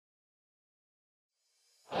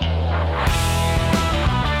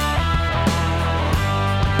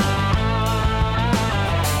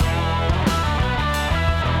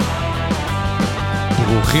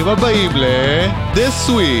ברוכים הבאים ל-The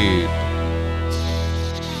Sweep.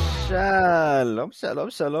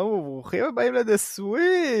 שלום וברוכים הבאים ל-The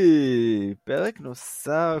Sweep. פרק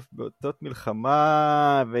נוסף באותות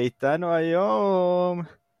מלחמה, ואיתנו היום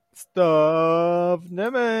סטוב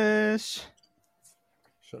נמש.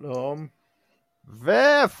 שלום.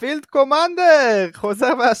 והפילד קומנדר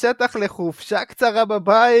חוזר מהשטח לחופשה קצרה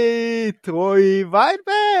בבית,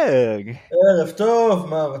 לויינברג. ערב טוב,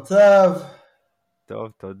 מה המצב?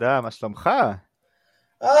 טוב, תודה, מה שלומך?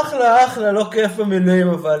 אחלה, לא כיף במילואים,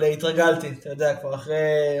 אבל התרגלתי, אתה יודע, כבר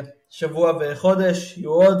אחרי שבוע וחודש,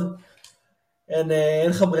 יהיו עוד, אין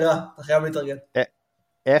לך ברירה, אתה חייב להתרגל.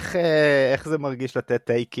 איך זה מרגיש לתת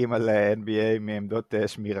טייקים על NBA מעמדות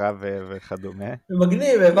שמירה וכדומה?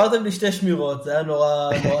 מגניב, העברתם לי 2 שמירות, זה היה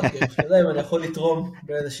נורא כיף, אתה יודע אם אני יכול לתרום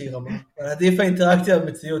באיזושהי רמה. אבל עדיף האינטראקציה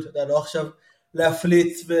במציאות, אתה יודע, לא עכשיו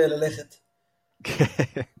להפליץ וללכת.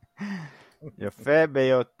 יפה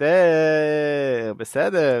ביותר,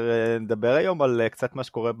 בסדר, נדבר היום על קצת מה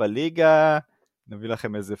שקורה בליגה, נביא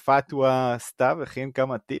לכם איזה פאטווה, סתיו הכין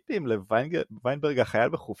כמה טיפים לויינברג החייל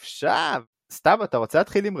בחופשה. סתיו, אתה רוצה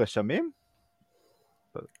להתחיל עם רשמים?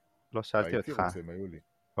 לא שאלתי אותך. הייתי רוצה, הם היו לי.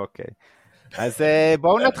 אוקיי, אז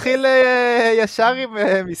בואו נתחיל ישר עם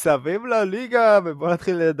מסביב לליגה, ובואו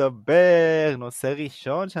נתחיל לדבר, נושא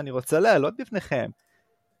ראשון שאני רוצה להעלות בפניכם.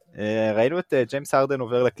 ראינו את ג'יימס הארדן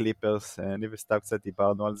עובר לקליפרס, אני וסתיו קצת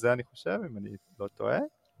דיברנו על זה, אני חושב, אם אני לא טועה,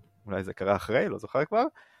 אולי זה קרה אחרי, לא זוכר כבר,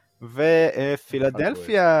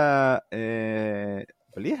 ופילדלפיה,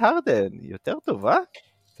 בלי הארדן, יותר טובה?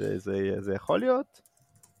 זה יכול להיות?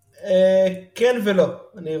 כן ולא,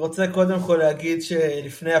 אני רוצה קודם כל להגיד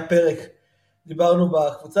שלפני הפרק דיברנו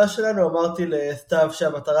בקבוצה שלנו, אמרתי לסתיו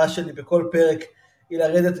שהמטרה שלי בכל פרק היא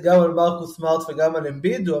לרדת גם על מרקוס סמארט וגם על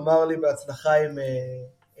אמביד, הוא אמר לי בהצלחה עם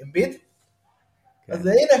אמביד, אז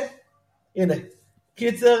הנה,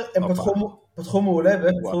 קיצר, הם פתחו מעולה,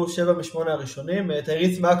 ופתחו 7 מ-8 הראשונים,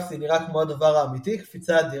 תאריס מקסי נראה כמו הדבר האמיתי,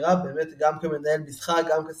 קפיצה אדירה, באמת גם כמנהל משחק,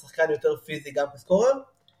 גם כשחקן יותר פיזי, גם כסקורר.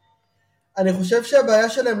 אני חושב שהבעיה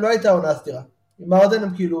שלהם לא הייתה עונה סדירה, עם הארדן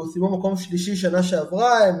הם כאילו סיימו מקום שלישי שנה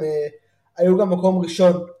שעברה, הם היו גם מקום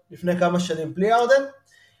ראשון לפני כמה שנים בלי הארדן,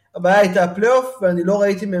 הבעיה הייתה הפלייאוף, ואני לא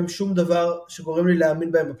ראיתי מהם שום דבר שגורם לי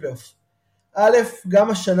להאמין בהם בפלייאוף. א', גם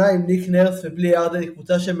השנה עם ניק נרס ובלי הארדן היא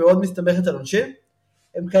קבוצה שמאוד מסתמכת על עונשין,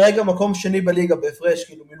 הם כרגע מקום שני בליגה בהפרש,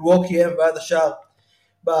 כאילו מילווקי הם ועד השאר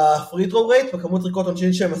בפרי ת'רו רייט, בכמות ריקות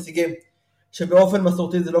עונשין שהם משיגים, שבאופן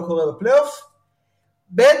מסורתי זה לא קורה בפלייאוף.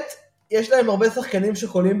 ב', יש להם הרבה שחקנים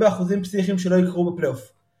שחולים באחוזים פסיכיים שלא יקרו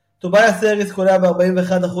בפלייאוף. טומאס האריס קולע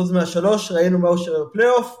ב-41% מהשלוש, ראינו מה הוא שווה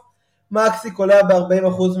בפלייאוף, מקסי קולע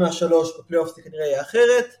ב-40% מהשלוש, בפלייאוף זה כנראה יהיה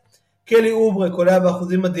אחרת, קלי אוברה קולע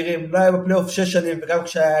באחוזים אדירים, לא היה בפלייאוף 6 שנים וגם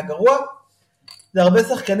כשהיה גרוע, זה הרבה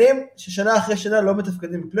שחקנים ששנה אחרי שנה לא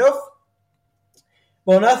מתפקדים בפלייאוף,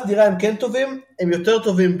 בעונה הסדירה הם כן טובים, הם יותר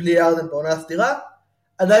טובים בלי הארדן בעונה הסדירה,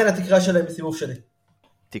 עדיין התקרה שלהם בסיבוב שני.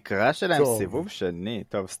 תקרה שלהם סיבוב שני,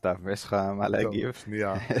 טוב סתיו, יש לך מה להגיב?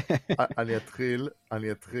 שנייה,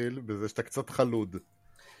 אני אתחיל בזה שאתה קצת חלוד,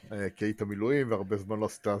 כי היית מילואים והרבה זמן לא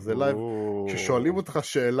עשית זה לייב, כששואלים אותך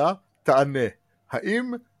שאלה, תענה,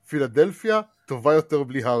 האם פילדלפיה טובה יותר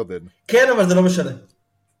בלי הארדן? כן, אבל זה לא משנה.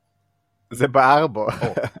 זה בער בו.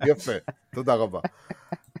 יפה, תודה רבה.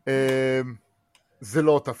 זה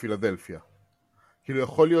לא אותה פילדלפיה. כאילו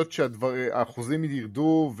יכול להיות שהאחוזים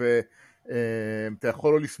ירדו ואתה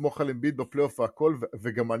יכול לא לסמוך על אמביד בפלייאוף והכל,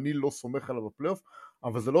 וגם אני לא סומך עליו בפלייאוף,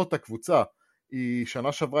 אבל זה לא אותה קבוצה. היא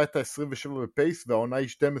שנה שעברה את ה-27 בפייס והעונה היא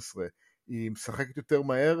 12. היא משחקת יותר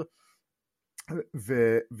מהר,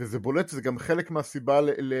 וזה בולט, וזה גם חלק מהסיבה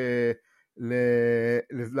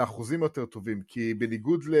לאחוזים יותר טובים, כי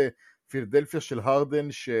בניגוד לפילדלפיה של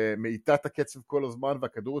הארדן שמאיטה את הקצב כל הזמן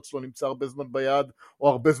והכדור אצלו נמצא הרבה זמן ביד או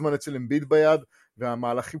הרבה זמן אצל אמביד ביד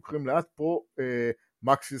והמהלכים קורים לאט, פה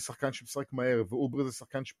מקסי זה שחקן שמשחק מהר ואוברה זה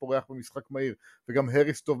שחקן שפורח במשחק מהיר וגם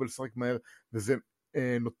האריס טוב לשחק מהר, וזה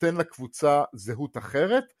נותן לקבוצה זהות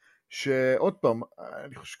אחרת, שעוד פעם,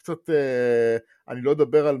 אני חושב קצת, אני לא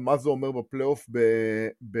אדבר על מה זה אומר בפלייאוף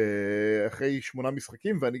אחרי 8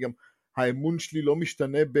 משחקים, ואני גם, האמון שלי לא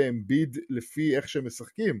משתנה באמביד לפי איך שהם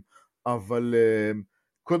משחקים, אבל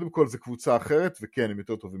קודם כל זה קבוצה אחרת, וכן, הם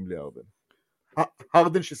יותר טובים בלי הארדן.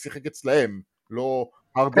 הארדן ששיחק אצלהם, לא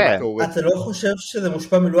הארדן התאורט. אתה לא חושב שזה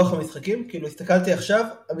מושפע מלוח המשחקים? כאילו, הסתכלתי עכשיו,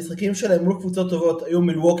 המשחקים שלהם מול קבוצות טובות היו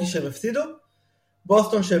מילווקי שהם הפסידו,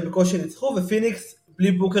 בוסטון שהם בקושי ניצחו, ופיניקס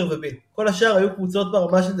בלי בוקר וביל. כל השאר היו קבוצות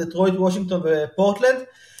ברמה של דטרויט, וושינגטון ופורטלנד,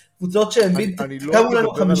 קבוצות שהם קמו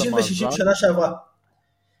לנו 50 ו-60 שנה שעברה.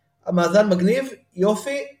 המאזן מגניב,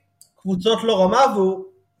 יופי, קבוצות לא רמה, והוא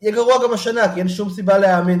יהיה גרוע גם השנה, כי אין שום סיבה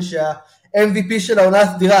להאמין MVP של העונה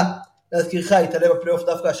הסדירה, להזכירך, יתעלה בפלייאוף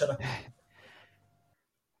דווקא השנה.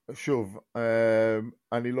 שוב,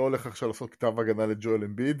 אני לא הולך עכשיו לעשות כתב הגנה לג'ואל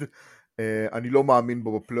אמביד, אני לא מאמין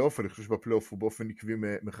בו בפלייאוף, אני חושב שבפלייאוף הוא באופן עקבי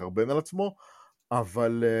מחרבן על עצמו,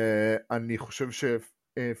 אבל אני חושב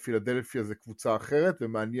שפילדלפיה זה קבוצה אחרת,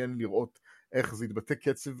 ומעניין לראות איך זה יתבטא.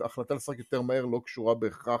 קצב, החלטה לשחק יותר מהר לא קשורה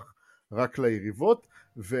בהכרח רק ליריבות,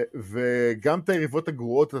 וגם את היריבות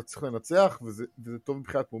הגרועות אתה צריך לנצח, וזה טוב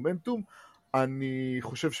מבחינת מומנטום. אני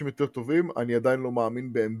חושב שהם יותר טובים, אני עדיין לא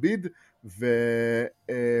מאמין באמביד,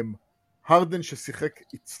 והארדן ששיחק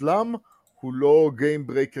אצלם, הוא לא גיים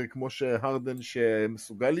ברייקר כמו שהארדן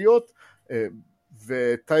שמסוגל להיות,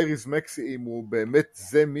 וטייריס מקסי, אם הוא באמת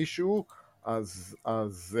זה מישהו, אז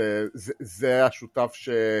זה השותף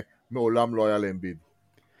שמעולם לא היה לאמביד.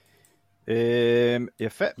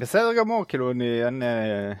 יפה, בסדר גמור, כאילו אין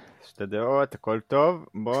שתי דעות, הכל טוב.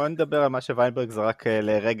 בואו נדבר על מה שוויינברג זרק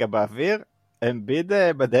לרגע באוויר. אמביד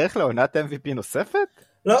בדרך לעונת MVP נוספת?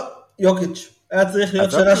 לא, יוקיץ'. היה צריך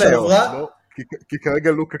להיות שנה שעברה. לא, כי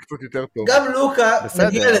כרגע לוקה קצת יותר טוב. גם לוקה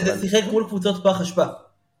מגיע לזה, שיחק מול קבוצות פח אשפה.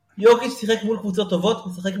 יוקיץ' שיחק מול קבוצות טובות,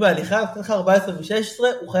 משחק בהליכה, נתן לך 14 ו-16,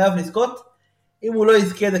 הוא חייב לזכות. אם הוא לא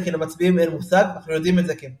יזכה זה כי למצביעים אין מושג, אנחנו יודעים את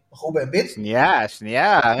זה כי בחרו באמביד.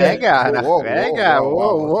 שנייה, רגע,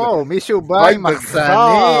 וואו, מישהו בא עם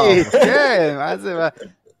מחסנית, כן,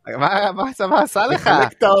 מה זה, מה עשה לך?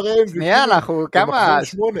 שנייה, אנחנו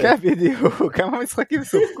כן, בדיוק, כמה משחקים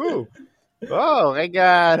סופקו.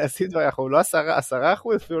 רגע, נשים דבר, אנחנו לא 10%,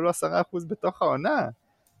 אפילו לא 10% בתוך העונה.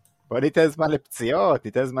 בוא ניתן זמן לפציעות,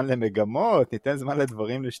 ניתן זמן למגמות, ניתן זמן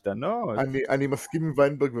לדברים להשתנות. אני מסכים עם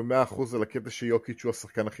ויינברג ב100% על הקטע שיוקיץ' הוא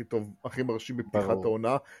השחקן הכי טוב, הכי מרשים בפתיחת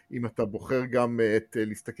העונה, אם אתה בוחר גם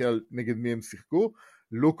להסתכל על נגד מי הם שיחקו.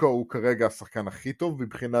 לוקה הוא כרגע השחקן הכי טוב,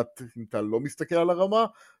 מבחינת אם אתה לא מסתכל על הרמה,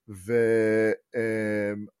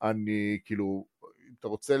 ואני כאילו, אם אתה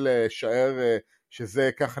רוצה לשער שזה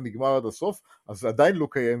ככה נגמר עד הסוף, אז עדיין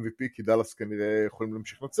לוקה יהיה MVP, כי דלס כנראה יכולים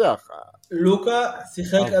להמשיך לנצח. לוקה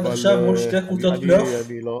שיחק עד עכשיו מול שתי קבוצות פלייאוף.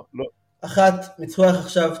 אחת ניצחו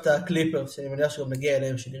עכשיו את הקליפרס, שאני מניח שגם נגיע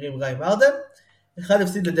אליהם, שנראים רע עם הארדן. אחד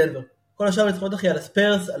הפסיד לדנבר. כל השאר ניצחו אחי על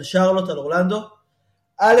הספרס, על שרלוט, על אורלנדו.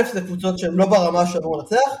 א', זה קבוצות שהן לא ברמה שאמור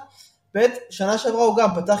לנצח. ב', שנה שעברה הוא גם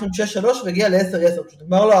פתח עם 6-3 והגיע ל-10-10. פשוט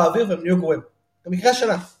נגמר לו האוויר והם נהיו גרועים. במקרה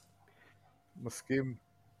השנה. מסכים.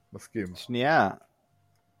 שנייה,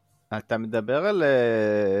 אתה מדבר על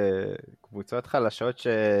קבוצות חלשות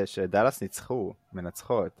שדלס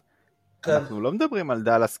מנצחות. אנחנו לא מדברים על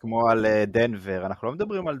דלס כמו על דנבר, אנחנו לא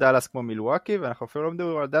מדברים על דלס כמו מילואימניק, ואנחנו אפילו לא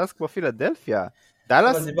מדברים על דלס כמו פילדלפיה.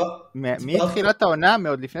 דלס, מתחילת העונה,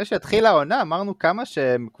 מאוד לפני שהתחילה העונה, אמרנו כמה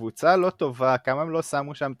שהם קבוצה לא טובה, כמה הם לא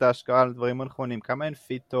שמו שם את ההשקעה על דברים הנכונים, כמה אין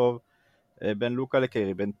פיט טוב בין לוקה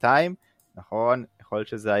לקיירי. בינתיים, נכון, יכול להיות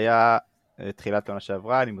שזה היה תחילת העונה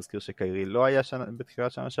שעברה, אני מזכיר שקיירי לא היה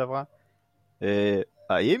בתחילת שנה שעברה.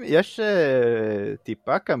 האם יש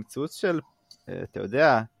טיפה קמצוץ של, אתה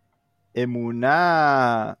יודע,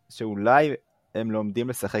 אמונה שאולי הם לומדים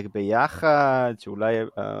לשחק ביחד, שאולי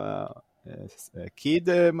קיד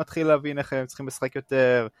מתחיל להבין איך הם צריכים לשחק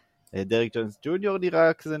יותר, דריק ג'ונס ג'וניור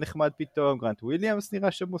נראה כזה נחמד פתאום, גרנט וויליאמס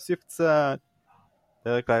נראה שמוסיף קצת,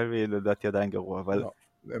 דריק לייבי לדעתי עדיין גרוע, אבל...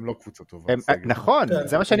 הם לא קבוצה טובה. נכון,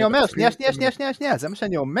 זה מה שאני אומר, שנייה, זה מה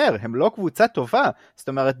שאני אומר, הם לא קבוצה טובה, זאת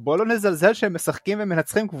אומרת בוא לא נזלזל שהם משחקים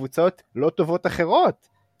ומנצחים קבוצות לא טובות אחרות,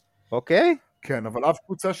 אוקיי? כן, אבל אף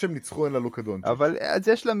קבוצה שהם ניצחו אין לה לוקה דונצ'יץ'. אבל אז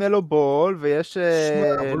יש לה מלו בול, ויש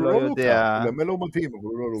לא יודע... למלו מדהים, אבל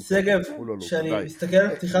הוא לא לוקה. סגב, שאני מסתכל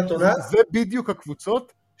על פתיחת עונה... זה בדיוק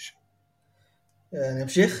הקבוצות... אני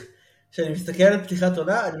אמשיך. כשאני מסתכל על פתיחת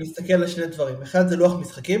עונה, אני מסתכל על שני דברים. אחד זה לוח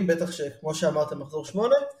משחקים, בטח שכמו שאמרת מחזור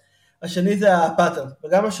 8, השני זה הפאטרן.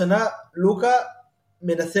 וגם השנה לוקה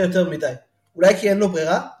מנסה יותר מדי. אולי כי אין לו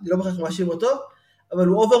ברירה, אני לא בכך מאשים אותו, אבל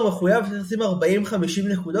הוא אובר מחויב לשים 40-50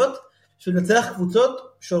 נקודות, שנצח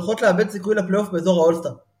קבוצות שהולכות לאבד סיכוי לפלייאוף באזור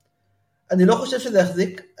האולסטאר. אני לא חושב שזה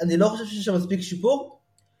יחזיק, אני לא חושב שיש שם מספיק שיפור,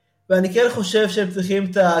 ואני כן חושב שהם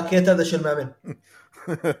צריכים את הקטע הזה של מאמן.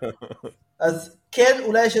 אז כן,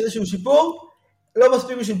 אולי יש איזשהו שיפור, לא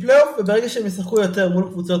מספיק בשביל פלייאוף, וברגע שהם ישחקו יותר מול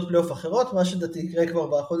קבוצות פלייאוף אחרות, מה שדעתי יקרה כבר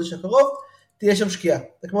בחודש הקרוב, תהיה שם שקיעה.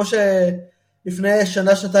 זה כמו שלפני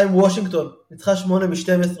שנה-שנתיים וושינגטון, ניצחה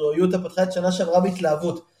 8-12, או יוטה פתחה את שנה שעברה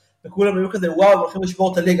בהתלהבות, וכולם היו כזה, וואו, הם הולכים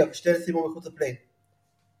לשבור את הליגה, ושתי נשימו מחוץ לפליין.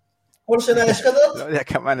 כל שנה יש כזאת, לא יודע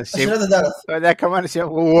כמה אנשים, השנה זה דלס. לא יודע כמה אנשים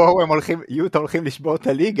אמרו, וואו, הם הולכים, יוטה הולכים לשבור את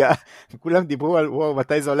הליגה, וכולם דיברו על, וואו,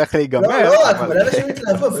 מתי זה הולך להיגמר. לא, אבל אנשים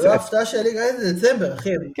התלהבו, ולא הפתעה שהליגה אין זה דצמבר, אחי.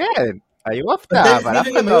 כן, היו הפתעה, אבל אף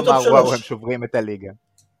אחד לא אמר, וואו, הם שוברים את הליגה.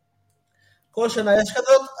 כל שנה יש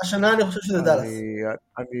כזאת, השנה אני חושב שזה דלס.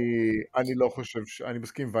 אני לא חושב, אני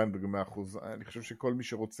מסכים עם ויינברג 100%, אני חושב שכל מי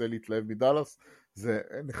שרוצה להתלהב מדלס זה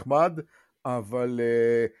נחמד, אבל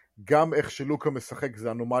גם איך שלוקה משחק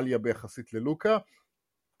זה אנומליה ביחסית ללוקה,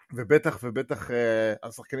 ובטח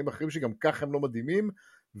השחקנים האחרים שגם כך הם לא מדהימים,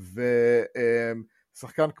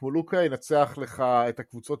 ושחקן כמו לוקה ינצח לך את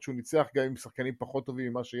הקבוצות שהוא ניצח, גם עם שחקנים פחות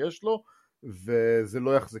טובים ממה שיש לו, וזה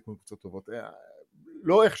לא יחזיק מקבוצות טובות.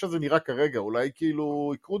 לא איך שזה נראה כרגע, אולי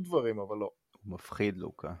כאילו יקרו דברים, אבל לא. הוא מפחיד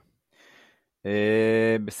לוקה.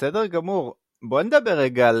 בסדר גמור. בוא נדבר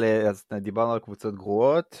רגע על, אז דיברנו על קבוצות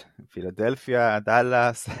גרועות, פילדלפיה,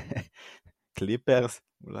 דלס, קליפרס,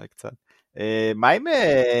 אולי קצת. מה עם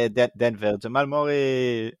דנבר? ג'מאל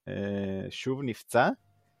מארי שוב נפצע,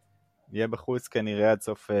 יהיה בחוץ כנראה עד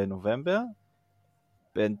סוף נובמבר.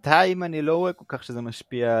 בינתיים אני לא רואה כל כך שזה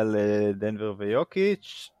משפיע על דנבר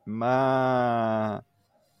ויוקיץ'.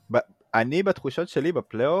 אני בתחושות שלי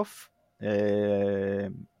בפלייאוף,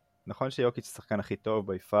 נכון שיוקיץ' השחקן הכי טוב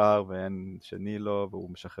ביפר, ואין שני לו, והוא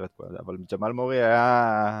משחרר את כל זה, אבל ג'מאל מארי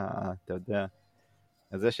היה, אתה יודע,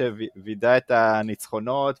 זה שווידא את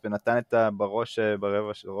הניצחונות, ונתן את בראש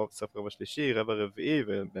סוף רבע שלישי, רבע רביעי,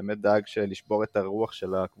 ובאמת דאג לשבור את הרוח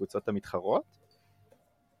של הקבוצות המתחרות.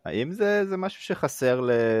 האם זה משהו שחסר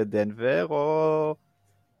לדנבר, או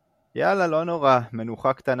יאללה, לא נורא,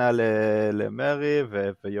 מנוחה קטנה למארי,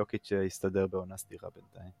 ויוקיץ' יסתדר בעונה סדירה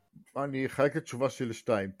בינתיים? אני אחלק את תשובה של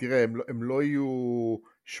 2. תראה, הם לא יהיו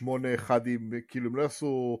 8-1, כאילו הם לא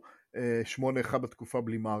יעשו 8-1 בתקופה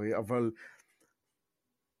בלי מארי, אבל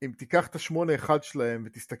אם תיקח את ה-8-1 שלהם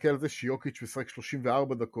ותסתכל על זה שיוקיץ' משחק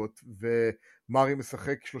 34 דקות ומארי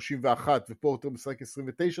משחק 31 ופורטר משחק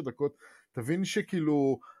 29 דקות, תבין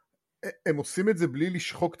שכאילו הם עושים את זה בלי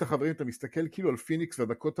לשחוק את החברים. אתה מסתכל כאילו על פיניקס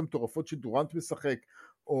והדקות המטורפות שדורנט משחק,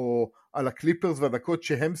 או על הקליפרס והדקות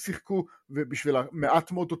שהם שיחקו, ובשביל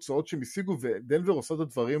מעט מאוד תוצאות שהם השיגו, ודנבר עושה את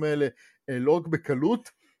הדברים האלה לא רק בקלות,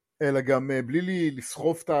 אלא גם בלי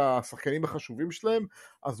לסחוף את השחקנים החשובים שלהם.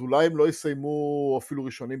 אז אולי הם לא יסיימו אפילו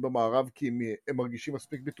ראשונים במערב, כי הם מרגישים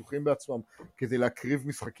מספיק בטוחים בעצמם כדי להקריב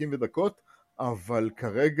משחקים ודקות, אבל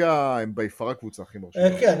כרגע הם ביפר הקבוצה הכי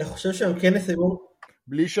מרשימה. כן, אני חושב שהם כן יסיימו,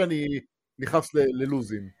 בלי שאני נכנס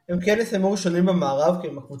ללוזים. הם כן יסיימו ראשונים במערב, כי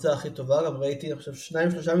הם הקבוצה הכי טובה. גם ראיתי, אני חושב,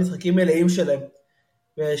 2-3 משחקים מלאים שלהם,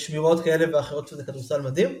 ושמירות כאלה ואחרות, שזה כדורסל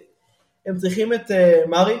מדהים. הם צריכים את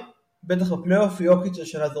מארי, בטח בפלייאוף. יוקיץ'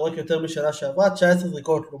 השנה זורק יותר משנה שעברה, 19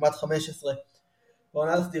 זריקות לעומת 15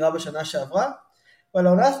 בעונה הסדירה בשנה שעברה, אבל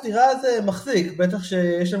העונה הסדירה זה מחזיק, בטח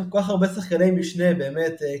שיש להם כל כך הרבה שחקני משנה,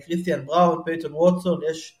 באמת, קריסטיאן בראון, פייטון ווטסון,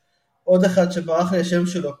 יש עוד אחד שברח לי השם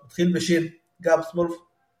שלו, מתחיל בשין, גם שמאל.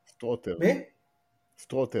 סטרוטר. מי?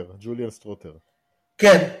 סטרוטר, ג'וליאן סטרוטר.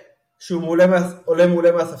 כן, שהוא עולה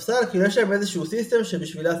מעולה מהספסל, כי יש להם איזשהו סיסטם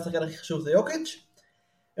שבשבילה השחקן הכי חשוב זה יוקיץ'.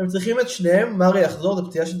 הם צריכים את שניהם, מארי יחזור, זה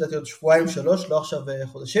פציעה שדעתי עוד 2-3, לא עכשיו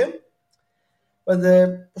חודשים. אבל זה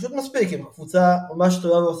פשוט מספיק, עם קבוצה ממש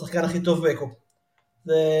טובה והשחקן הכי טוב באקו.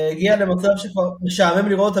 זה הגיע למצב שכבר משעמם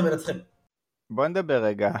לראות אותם מנצחים. בוא נדבר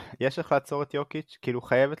רגע, יש לך לעצור את יוקיץ'? כאילו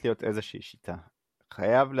חייבת להיות איזושהי שיטה.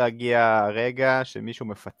 חייב להגיע רגע שמישהו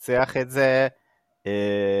מפצח את זה.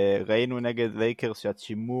 ראינו נגד לייקרס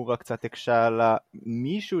שהשימור קצת הקשה לה,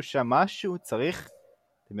 מישהו שם משהו צריך,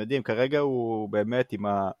 אתם יודעים, כרגע הוא באמת עם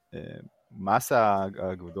המסה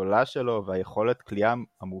הגדולה שלו והיכולת קליעה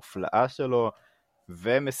המופלאה שלו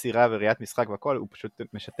ומסירה וראיית משחק והכל, הוא פשוט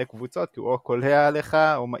משתק קבוצות, כי הוא או קולע עליך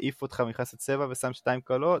או מעיף אותך מחסת צבע ושם 2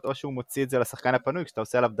 קלות, או שהוא מוציא את זה לשחקן הפנוי כשאתה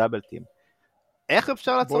עושה עליו דאבל טים. איך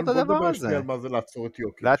אפשר לעצור את הדבר הזה? בוא נדבר שנייה על מה זה לעצור את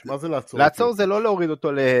יוקיץ'. מה זה לעצור? לעצור זה לא להוריד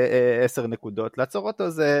אותו ל10 נקודות, לעצור אותו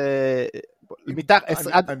זה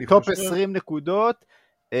עד טופ 20 נקודות,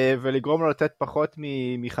 ולגרום לו לתת פחות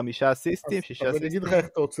מ5 אסיסטים, 6 אסיסטים. אז אני אגיד לך איך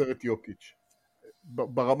אתה עוצר את יוקיץ'.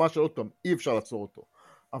 ברמה של עוד פעם, אי אפשר לעצור אותו.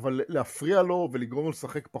 אבל להפריע לו ולגרום לו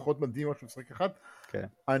לשחק פחות מדהים משהו משחק אחד,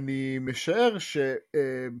 אני משער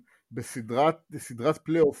שבסדרת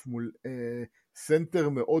פלייאוף מול סנטר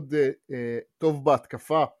מאוד טוב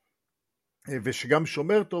בהתקפה, ושגם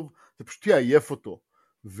שומר טוב, זה פשוט יעייף אותו.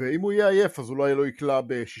 ואם הוא יהיה עייף, אז אולי לא יקלע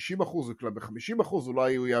ב-60%, הוא יקלע ב-50%,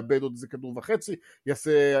 אולי הוא יאבד עוד איזה כדור וחצי,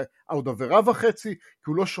 יעשה עוד עבירה וחצי, כי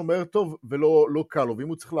הוא לא שומר טוב ולא קל לו. ואם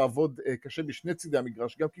הוא צריך לעבוד קשה בשני צידי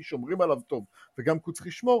המגרש, גם כי שומרים עליו טוב וגם כי הוא צריך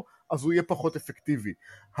לשמור, אז הוא יהיה פחות אפקטיבי.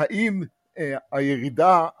 האם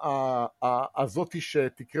הירידה הזאת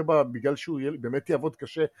שתקרה בה בגלל שהוא באמת יעבוד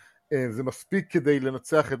קשה, זה מספיק כדי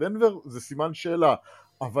לנצח את דנבר? זה סימן שאלה.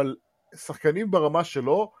 אבל שחקנים ברמה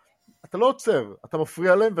שלו, אתה לא עוצר, אתה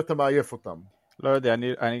מפריע להם ואתה מעייף אותם. לא יודע,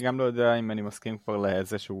 אני גם לא יודע אם אני מסכים כבר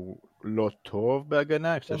לזה שהוא לא טוב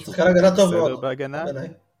בהגנה, אני חושב שהוא הגנה טוב בסדר מאוד בהגנה.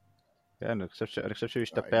 כן, אני חושב שהוא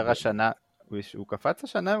השתפר השנה, הוא קפץ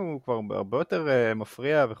השנה, הוא כבר הרבה יותר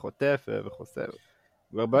מפריע וחוטף וחוסר.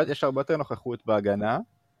 יש הרבה יותר נוכחות בהגנה,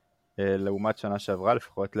 לעומת שנה שעברה,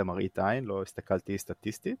 לפחות למראית עין, לא הסתכלתי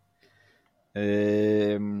סטטיסטית.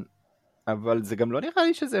 אבל זה גם לא נראה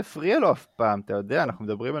לי שזה הפריע לו אף פעם, אתה יודע, אנחנו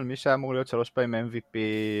מדברים על מי שאמור להיות 3 פעמים MVP,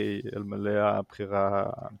 על מלא הבחירה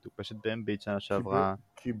המטופשת באמביט שנה שעברה.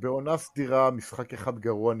 כי בעונה סדירה משחק אחד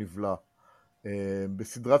גרוע נבלע.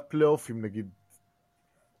 בסדרת פלייאוף, אם נגיד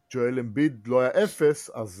ג'ואל אמביט לא היה 0,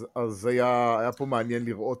 אז היה פה מעניין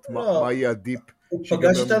לראות מה יהיה הדיפ. הוא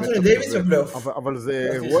פגש את אנתוני דייביס בפלייאוף. אבל זה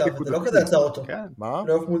אירוע נקודתי. זה לא כזה עצר אותו. מה?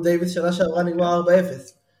 פלייאוף מול דייביס שנה שעברה נגמר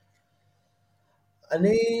 4-0.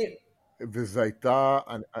 וזו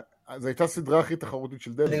הייתה סדרה הכי תחרותית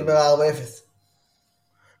של דנבר. נגמר 4-0.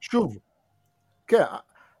 שוב, כן,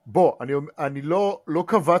 בוא, אני לא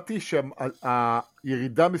קבעתי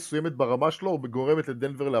שהירידה מסוימת ברמה שלו גורמת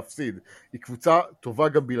לדנבר להפסיד. היא קבוצה טובה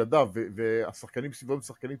גם בלעדיו, והשחקנים סביבו הם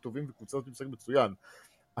שחקנים טובים, וקבוצה הזאת משחק מצוין.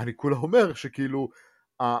 אני כולה אומר שכאילו,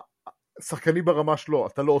 השחקנים ברמה שלו,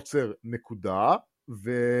 אתה לא עוצר נקודה,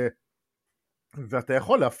 ואתה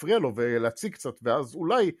יכול להפריע לו ולהציג קצת, ואז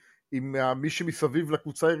אולי אם מי שמסביב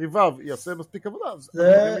לקבוצה יריביו יעשה מספיק עבודה,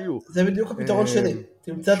 זה בדיוק הפתרון שלי.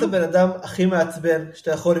 תמצא את הבן אדם הכי מעצבן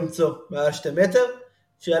שאתה יכול למצוא מעל 2 מטר,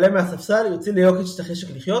 שיעלה מהספסל, יוציא ליוקיץ' את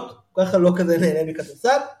החשק לחיות, ככה לא כזה נהנה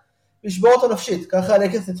מכדורסל, וישבור אותו נפשית. ככה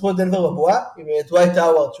הלייקרס ניצחו את דנבר בבועה, עם דווייט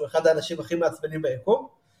האווארד, שהוא אחד האנשים הכי מעצבנים ביקום,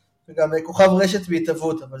 וגם כוכב רשת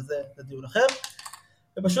בהתאבות, אבל זה דיון אחר,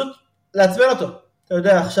 ופשוט לעצבן אותו. אתה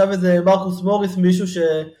יודע, עכשיו איזה מרקוס מוריס, מישהו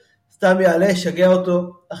סתם יעלה, שגע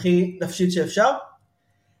אותו הכי נפשית שאפשר.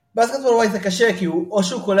 בסקטבול וואי זה קשה, כי או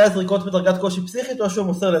שהוא קולע זריקות בדרגת קושי פסיכית, או שהוא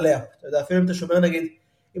מוסר ללאפ. אתה יודע, אפילו אם אתה שומר נגיד,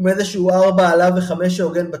 עם איזשהו 4 עליו ו5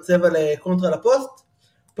 שהוגן בצבע לקונטרה לפוסט,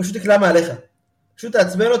 פשוט תקלע מעליך. פשוט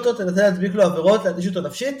תעצבן אותו, תנסה להדביק לו עבירות, להדגיש אותו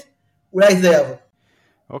נפשית, אולי זה יעבור.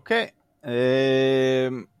 אוקיי.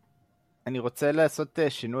 אני רוצה לעשות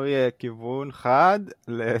שינוי כיוון חד,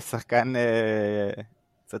 לשחקן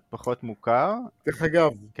קצת פחות מוכר. דרך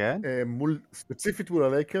אגב, כן? ספציפית מול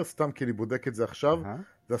הלייקרס, סתם כי אני בודק את זה עכשיו,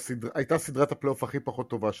 הייתה סדרת הפלייאוף הכי פחות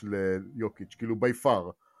טובה של יוקיץ', כאילו בי פאר.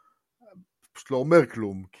 פשוט לא אומר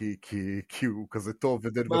כלום, כי הוא כזה טוב.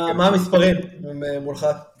 מה המספרים מולך?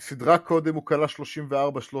 סדרה קודם הוא קלה 34-13-10,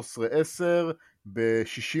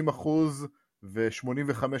 ב-60%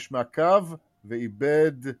 ו-85 מהקו,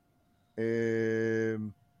 ואיבד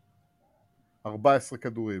 14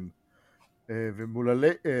 כדורים.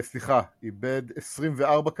 איבד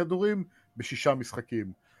 24 כדורים ב6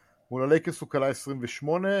 משחקים. מול הלייקרס הוא קלה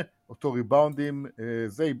 28, אותו ריבאונדים,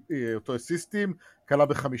 אותו אסיסטים, קלה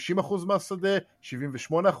ב-50% מהשדה, 78%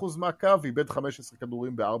 מהקו, ואיבד 15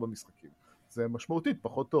 כדורים ב4 משחקים. זה משמעותית,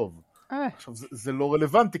 פחות טוב. עכשיו, זה לא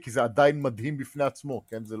רלוונטי, כי זה עדיין מדהים בפני עצמו,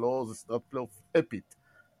 כן? זה סדרת פלייאוף אפית,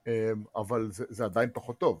 אבל זה עדיין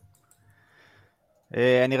פחות טוב.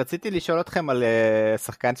 אני רציתי לשאול אתכם על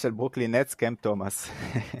שחקן של ברוקלין נטס, קם תומאס.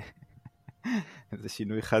 זה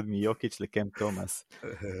שינוי אחד מיוקיץ' לקם תומאס.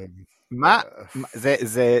 מה?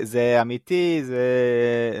 זה אמיתי,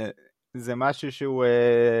 זה משהו שהוא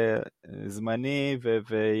זמני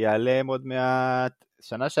ויעלם עוד מעט.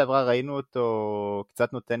 שנה שעברה ראינו אותו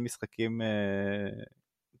קצת נותן משחקים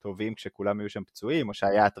טובים כשכולם היו שם פצועים, או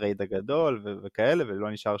שהיה הטרייד הגדול וכאלה,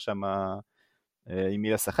 ולא נשאר שם עם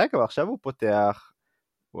מי לשחק, אבל עכשיו הוא פותח.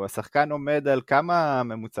 השחקן עומד על כמה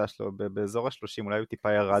הממוצע שלו, באזור ה-30, אולי הוא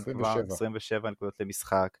טיפה ירד כבר, 27 נקודות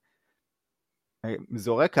למשחק.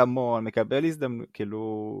 זורק המון, מקבל הזדמנות,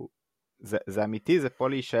 כאילו, זה אמיתי, זה פה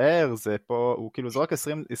להישאר, זה פה, הוא כאילו זורק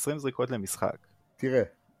 20 זריקות למשחק. תראה,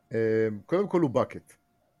 קודם כל הוא בקט,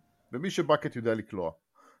 ומי שבקט יודע לקלוע,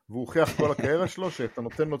 והוא הוכיח כל הקריירה שלו, שאתה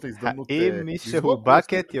נותן לו את ההזדמנות... האם מי שהוא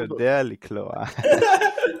בקט יודע לקלוע?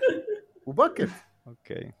 הוא בקט.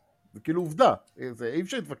 אוקיי. זה כאילו עובדה, אי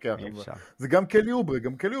אפשר להתווכח. זה גם קלי אוברה,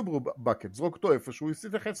 הוא בקט, זרוק אותו איפשהו, הוא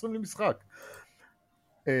יסיד לך 20 למשחק.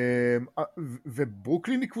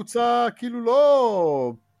 וברוקלין היא קבוצה כאילו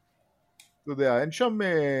לא, אתה יודע, אין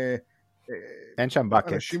שם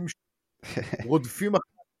בקט. אנשים רודפים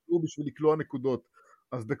אחריו בשביל לקלוע נקודות.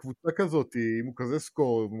 אז בקבוצה כזאת, אם הוא כזה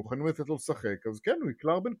סקור, ומוכנים לתת לו לשחק, אז כן, הוא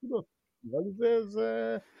יקלע הרבה נקודות.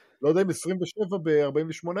 זה, לא יודע אם 27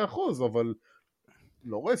 ב-48%, אבל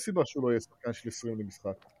לא רואה סיבה שהוא לא יהיה שחקן של 20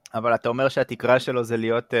 למשחק. אבל אתה אומר שהתקרה שלו זה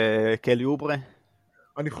להיות קלי אוברה?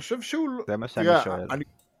 אני חושב שהוא... זה מה שאני שואל.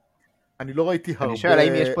 אני לא ראיתי הרבה... אני שואל,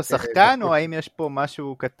 האם יש פה שחקן, או האם יש פה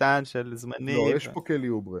משהו קטן של זמני? לא, יש פה קלי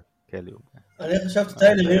אוברה. אני חשבתי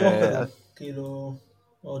טיילר הירו כזה, כאילו...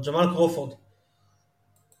 או ג'מאל קרופורד.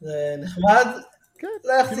 זה נחמד, כן.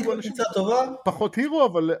 לא יחזיק בקבוצה טובה. פחות הירו,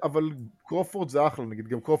 אבל קרופורד זה אחלה, נגיד,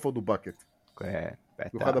 גם קרופורד הוא בקט. כן, בטח.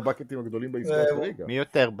 הוא אחד הבקטים הגדולים בהיסטוריה של הליגה. מי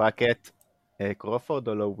יותר בקט? קרופורד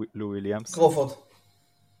או לו וויליאמס? קרופורד.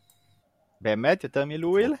 באמת? יותר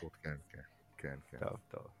מלוויל? כן.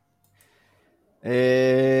 טוב.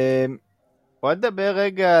 בוא נדבר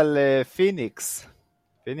רגע על פיניקס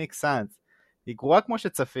סאנס. היא גרועה כמו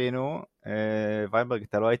שצפינו, ויינברג,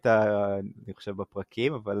 אתה לא היית, אני חושב,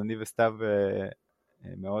 בפרקים, אבל אני וסתיו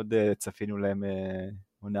מאוד צפינו להם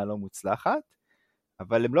עונה לא מוצלחת,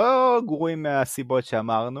 אבל הם לא גרועים מהסיבות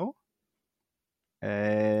שאמרנו.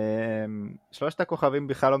 שלושת הכוכבים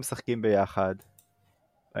בכלל לא משחקים ביחד.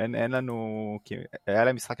 אין לנו, היה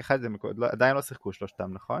להם משחק אחד, עדיין לא שיחקו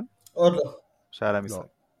שלושתם, נכון? עוד לא. שהיה להם משחק,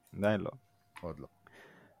 עדיין לא. עוד לא.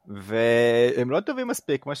 והם לא טובים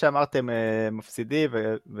מספיק, כמו שאמרתם, מפסידים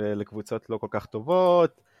ולקבוצות לא כל כך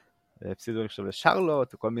טובות, הפסידו אני חושב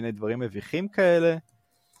לשרלוט וכל מיני דברים מביכים כאלה.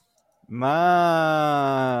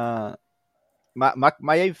 מה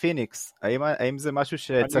יהיה עם פיניקס? האם זה משהו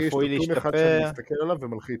שצפוי להשתפר? יש נתון אחד שאני מסתכל עליו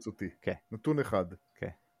ומלחיץ אותי. כן. נתון אחד. כן.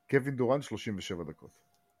 קווין דורנט 37 דקות.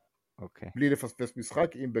 אוקיי. בלי לפספס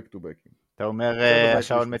משחק עם back to back. אתה אומר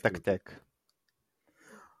השעון מתקתק.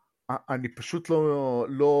 אני פשוט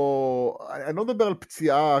אני לא מדבר על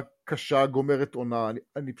פציעה קשה גומרת עונה,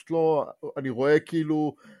 אני פשוט לא, אני רואה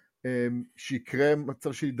כאילו שיקרה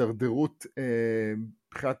מצב של הידרדרות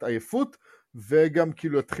מבחינת עייפות, וגם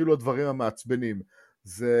כאילו יתחילו הדברים המעצבנים.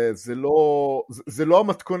 זה לא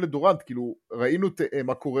המתכון לדורנט, כאילו ראינו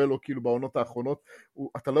מה קורה לו כאילו בעונות האחרונות,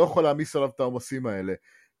 אתה לא יכול להעמיס עליו את העומסים האלה.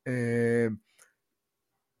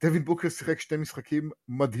 דווין בוקר שיחק שני משחקים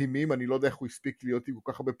מדהימים, אני לא יודע איך הוא הספיק להיות עם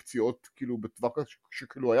כל כך הרבה פציעות, כאילו בטווח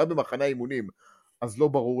שכאילו היה במחנה האימונים, אז לא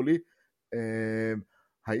ברור לי.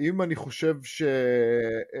 האם אני חושב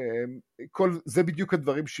זה בדיוק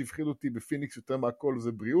הדברים שהפחידו אותי בפיניקס יותר מהכל,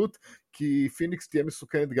 זה בריאות, כי פיניקס תהיה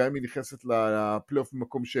מסוכנת גם אם היא נכנסת לפלייאוף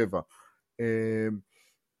ממקום 7.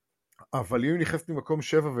 אבל אם היא נכנסת ממקום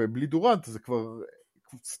 7 ובלי דורנט, זה כבר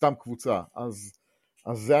סתם קבוצה, אז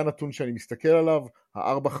זה הנתון שאני מסתכל עליו,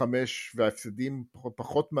 ה-4-5 וההפסדים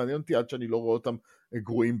פחות מעניין אותי, עד שאני לא רואה אותם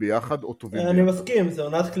גרועים ביחד או טובים ביחד. אני מסכים, זה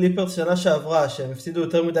עונת קליפרס שנה שעברה, שהם הפסידו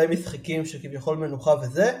יותר מדי משחקים שכביכול מנוחה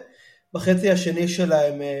וזה, בחצי השני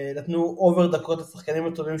שלהם נתנו אובר דקות לשחקנים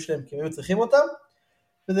הטובים שלהם, כי הם היו צריכים אותם,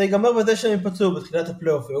 וזה ייגמר בזה שהם יפצעו בתחילת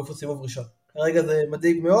הפלייאוף, ויעופו סיבוב ראשון. כרגע זה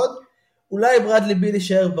מדאיג מאוד, אולי ברדלי ביל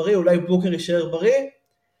יישאר בריא, אולי בוקר יישאר בריא,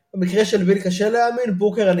 במקרה של ביל קשה להאמין,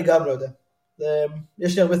 בוקר אני גם לא יודע.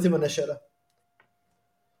 יש לי הרבה סימני שאלה.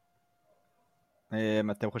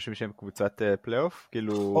 אתם חושבים שהם קבוצת פלייאוף?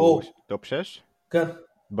 כאילו ברור. טופ 6? כן.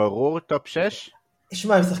 ברור טופ 6?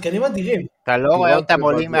 שמע, הם שחקנים אדירים. אתה לא רואה אותם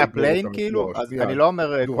עולים מהפליין כאילו? אז אני לא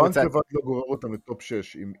אומר דורנט קבוצת... לבד לא גורר אותם לטופ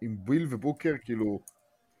 6, עם ביל ובוקר כאילו,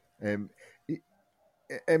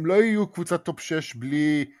 הם לא יהיו קבוצת טופ 6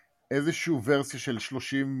 בלי איזשהו ורסיה של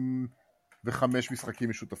 35 משחקים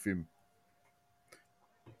משותפים.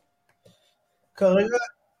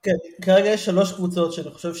 כרגע יש 3 קבוצות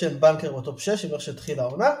שאני חושב שהן בנקר בטופ 6, אם איך שהתחילה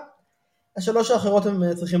העונה. 3 האחרות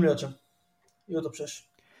הם צריכים להיות שם. יהיו טופ 6.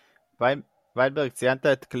 ויינברג, ציינת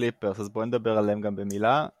את קליפרס, אז בואו נדבר עליהם גם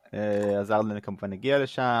במילה. אז הארדן כמובן הגיע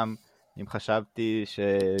לשם. אם חשבתי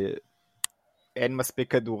שאין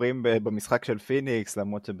מספיק כדורים במשחק של פיניקס,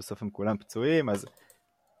 למרות שבסוף הם כולם פצועים, אז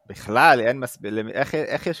בכלל אין מספיק.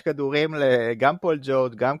 איך יש כדורים גם פול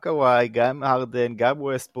ג'ורג', גם קוואי, גם הארדן, גם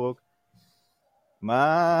ווסטברוק?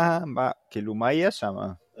 כאילו, מה יהיה שם?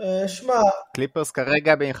 שמע, קליפרס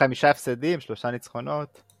כרגע עם 5 הפסדים, 3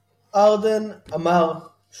 ניצחונות. הארדן אמר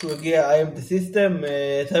שהוא הגיע I am the system,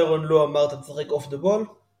 טיירון לו אמר אתה צריך off the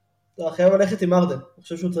ball, אתה חייב ללכת עם הארדן, אני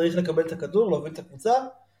חושב שהוא צריך לקבל את הכדור, להוביל את הקבוצה,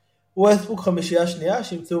 ווסטברוק 5 שנייה,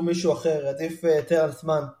 שימצאו מישהו אחר, עדיף טרנס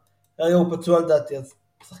מן, הרגע הוא פצוע על דעתי, אז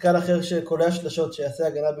שחקן אחר שקולע שלשות שיעשה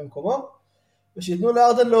הגנה במקומו, ושיתנו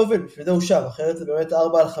לארדן להוביל, בשביל זה הוא שם, אחרת זה באמת 4-5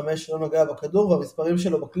 לא נוגע בכדור, והמספרים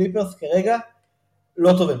שלו בקליפרס כרגע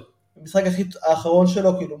לא טובים. במשחק האחרון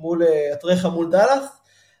שלו, כאילו מול הטרחה מול דלס,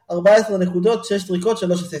 14 נקודות, 6 טריקות,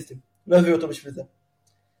 3 אסיסטים. לא הביאו אותו בשביל זה.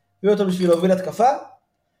 הביאו אותו בשביל להוביל התקפה,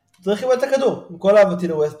 צריך לקבל את הכדור, עם כל אהבתי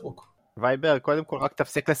לווסטברוק. וייבר, קודם כל רק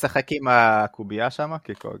תפסיק לשחק עם הקובייה שם,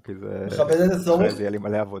 כי זה... מכבד את זה סורוס? זה יהיה לי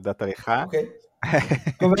מלא עבודת עריכה. אוקיי.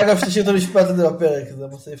 קובע גם שתשאיר את המשפט הזה בפרק, זה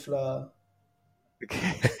מוסיף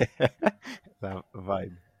וייב.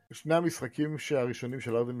 שני המשחקים שהראשונים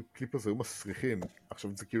של הארדן קליפרס היו מסריחים.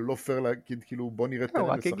 עכשיו זה כאילו לא פייר להגיד, כאילו בוא נראה תן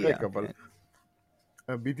לשחק, אבל...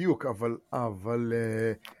 בדיוק, אבל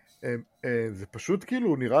זה פשוט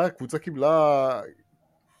כאילו נראה, הקבוצה קיבלה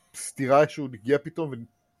סתירה שהוא הגיע פתאום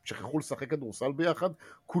שכחו לשחק כדורסל ביחד,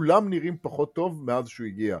 כולם נראים פחות טוב מאז שהוא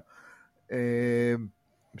הגיע.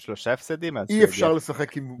 3 הפסדים. אי אפשר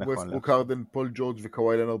לשחק עם ווסטברוק, הארדן, פול ג'ורג'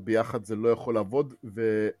 וקוואי לנארד ביחד, זה לא יכול לעבוד,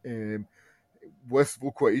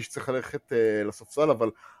 וווסטברוק הוא האיש צריך ללכת לספסל, אבל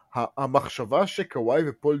המחשבה שקוואי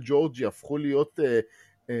ופול ג'ורג' יהפכו להיות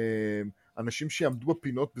אנשים שיעמדו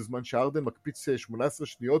בפינות בזמן שהארדן מקפיץ 18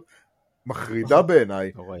 שניות, מחרידה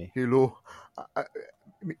בעיניי. כאילו,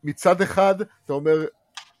 מצד אחד אתה אומר,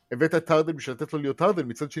 הבאת את הארדן בשביל לתת לו להיות הארדן,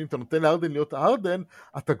 מצד שני אתה נותן לארדן להיות הארדן,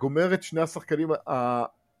 אתה גומר את שני השחקנים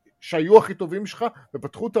שהיו הכי טובים שלך,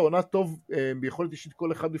 ופתחו את העונה טוב ביכולת אישית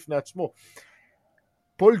כל אחד בפני עצמו.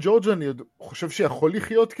 פול ג'ורג' אני חושב שיכול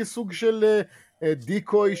לחיות כסוג של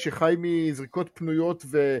דיקוי שחי מזריקות פנויות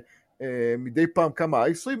ומדי פעם כמה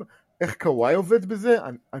אייסרים. איך קוואי עובד בזה?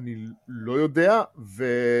 אני לא יודע,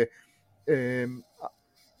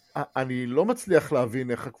 ואני לא מצליח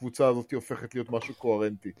להבין איך הקבוצה הזאת הופכת להיות משהו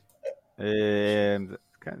קוהרנטי. זה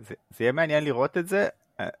יהיה מעניין לראות את זה.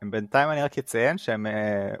 בינתיים אני רק אציין שהם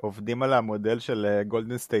עובדים על המודל של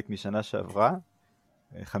גולדן סטייט משנה שעברה,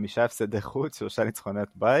 5 הפסדי חוץ, 3 ניצחונות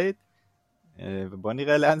בית, ובואו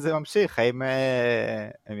נראה לאן זה ממשיך, האם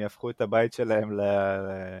הם יהפכו את הבית שלהם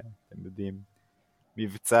אתם יודעים,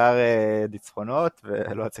 מבצר ניצחונות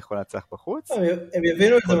ולא הצליחו לנצח בחוץ. הם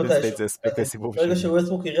יבינו את זה מתישהו. ברגע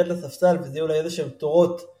שווסטברוק ירד לספסל וזה יהיו לה איזה שהם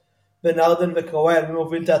תורות בין הארדן וקוואי על מי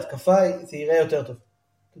מוביל את ההתקפה, זה יראה יותר טוב.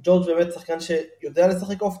 ג'ורג' באמת שחקן שיודע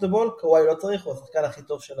לשחק אוף דה בול, קוואי לא צריך, הוא השחקן הכי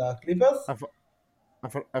טוב של הקליפרס.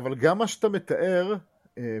 אבל גם מה שאתה מתאר,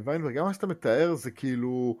 וויינברג, גם מה שאתה מתאר זה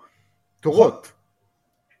כאילו תורות.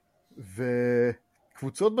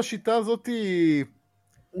 וקבוצות בשיטה הזאת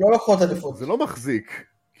לא לוקחות עדיפות. זה לא מחזיק.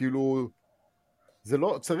 כאילו, זה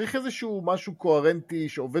לא, צריך איזשהו משהו קוהרנטי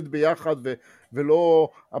שעובד ביחד, ולא,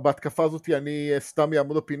 בהתקפה הזאת אני סתם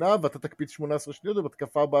יעמוד הפינה, ואתה תקפיץ 18 שניות,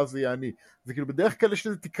 ובהתקפה הבאה זה יהיה אני. זה כאילו, בדרך כלל יש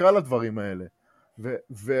לזה תקרה לדברים האלה.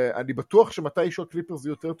 ואני בטוח שמתישהו הקליפרס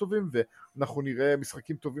יהיו יותר טובים, ואנחנו נראה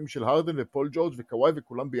משחקים טובים של הארדן ופול ג'ורג' וקוואי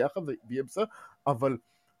וכולם ביחד, ויהיה בסדר, אבל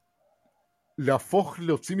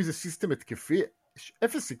להוציא מזה סיסטם התקפי, יש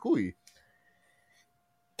אפס סיכוי.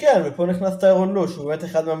 כן, ופה נכנס טיירון לו, שהוא באמת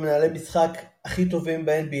אחד מהמנהלי משחק הכי טובים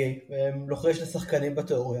ב-NBA, והם לוחש לשחקנים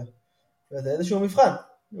בתיאוריה. וזה איזשהו מבחן.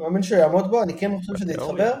 אני מאמין שהוא יעמוד בו, אני כן חושב שזה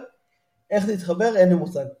יתחבר. איך זה יתחבר, אין לי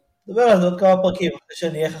מושג. נדבר על זה עוד כמה פרקים, אחרי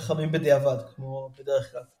שנהיה חכמים בדיעבד, כמו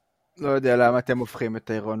בדרך כלל. לא יודע למה אתם הופכים את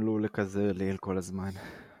טיירון לו לכזה ליל כל הזמן.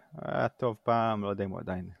 טוב פעם, לא יודע אם הוא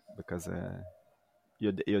עדיין בכזה,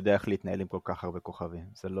 יודע איך להתנהל עם כל כך הרבה כוכבים.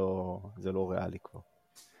 זה לא ריאלי כבר.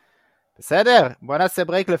 בסדר, בוא נעשה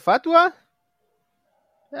ברייק לפאטווה.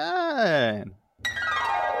 כן.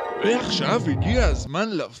 ועכשיו הגיע הזמן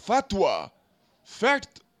לפאטווה.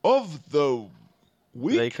 Fact of the week.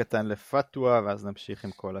 ברייק קטן לפאטווה, ואז נמשיך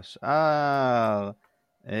עם כל השאר.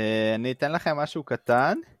 אני אתן לכם משהו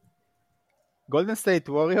קטן. גולדן סטייט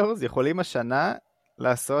ווריורס יכולים השנה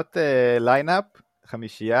לעשות ליינאפ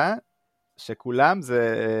 5, שכולם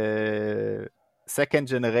זה second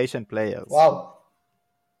generation players. וואו.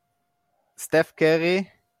 סטף קרי,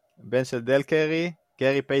 בן של דל קרי,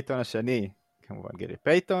 גרי פייטון השני, כמובן גרי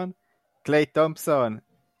פייטון, קליי תומפסון,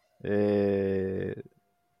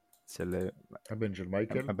 הבן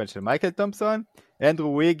של מייקל תומפסון,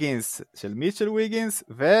 אנדרו ויגינס של מיטשל ויגינס,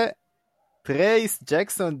 וטרייס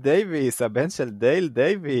ג'קסון דייביס, הבן של דייל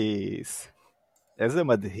דייביס. איזה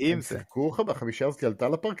מדהים זה. הם שיחקו לך בחמישייה הזאת עלתה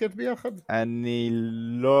לפרקט ביחד? אני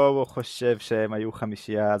לא חושב שהם היו 5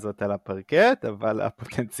 הזאת על הפרקט, אבל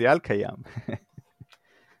הפוטנציאל קיים.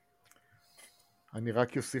 אני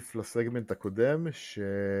רק יוסיף לסגמנט הקודם,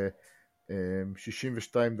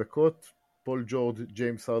 ש-62 דקות, פול ג'ורג',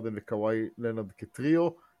 ג'יימס הארדן וקוואי לנארד כטריו,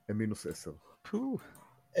 הם -10.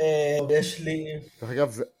 יש לי... דרך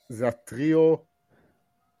אגב, זה הטריו...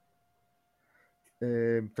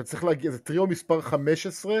 אתה צריך להגיע, זה טריו מספר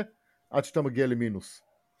 15 עד שאתה מגיע למינוס.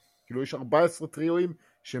 כאילו יש 14 טריואים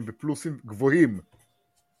שהם בפלוסים גבוהים.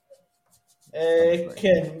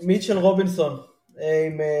 כן, מיטשל רובינסון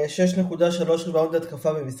עם 6.3 ריבאונד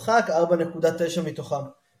התקפה במשחק, 4.9 מתוכם.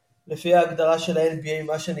 לפי ההגדרה של ה-NBA,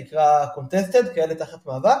 מה שנקרא contested, כאלה תחת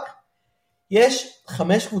מאבק. יש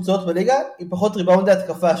 5 קבוצות בליגה עם פחות ריבאונד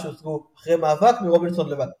התקפה שהוצגו אחרי מאבק מרובינסון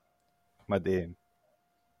לבד. מדהים.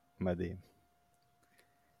 מדהים.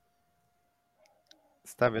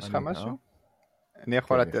 סתיו, יש לך משהו? אני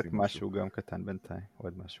יכול לתת משהו גם קטן בינתיים,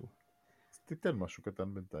 עוד משהו. תיתן משהו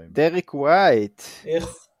קטן בינתיים. דריק ווייט,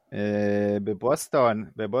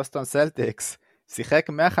 בבוסטון סלטיקס, שיחק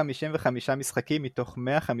 155 משחקים מתוך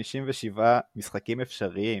 157 משחקים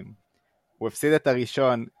אפשריים. הוא הפסיד את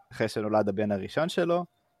הראשון אחרי שנולד הבן הראשון שלו,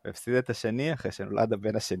 והפסיד את השני אחרי שנולד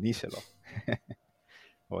הבן השני שלו.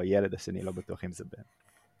 או הילד השני, לא בטוח אם זה בן.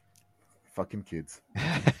 פאקינג קידס.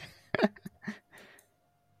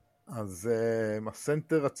 אז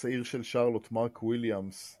הסנטר הצעיר של שרלוט, מרק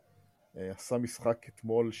וויליאמס, עשה משחק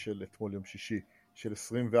אתמול יום שישי, של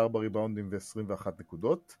 24 ריבאונדים ו-21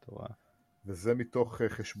 נקודות. טובה. וזה מתוך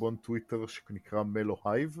חשבון טוויטר שנקרא מלו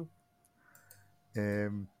הייב.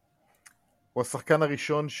 הוא השחקן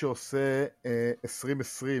הראשון שעושה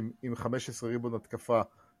 2020 עם 15 ריבאונד התקפה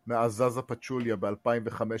מאז זזה פצ'וליה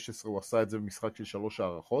ב-2015, הוא עשה את זה במשחק של 3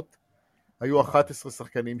 הערכות. היו 11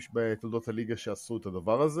 שחקנים בתולדות הליגה שעשו את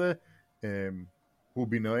הדבר הזה, הוא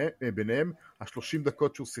ביניהם. ה-30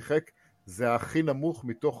 דקות שהוא שיחק זה הכי נמוך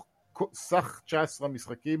מתוך סך 19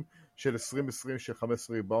 משחקים של 2020 של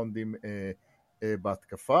 15 ריבאונדים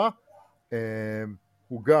בהתקפה.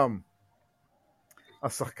 הוא גם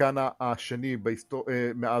השחקן השני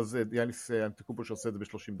מאז יאניס אנטקופו שעושה את זה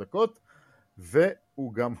ב-30 דקות,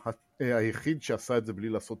 והוא גם היחיד שעשה את זה בלי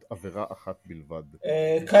לעשות עבירה אחת בלבד.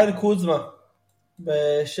 קייל קוזמה,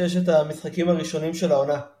 בששת המשחקים הראשונים של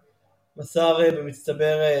העונה, מסר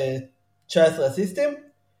במצטבר 19 אסיסטים,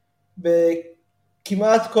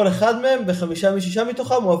 בכמעט כל אחד מהם, ב5 מ6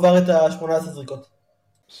 מתוכם, הוא עבר את ה-18 זריקות.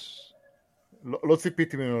 לא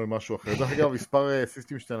ציפיתי ממנו למשהו אחר. דרך אגב, מספר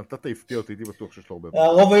אסיסטים שאתה נתת הפתיע אותי, הייתי בטוח שיש לו הרבה.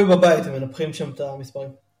 הרוב היו בבית, הם מנפחים שם את המספרים.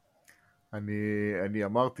 אני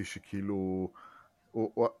אמרתי שכאילו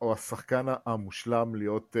הוא השחקן המושלם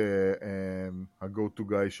להיות ה-go to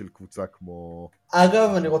guy של קבוצה כמו... אגב,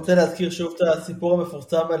 אני רוצה להזכיר שוב את הסיפור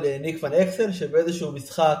המפורסם על ניק ון אקסל, שבאיזשהו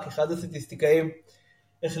משחק, אחד הסטטיסטיקאים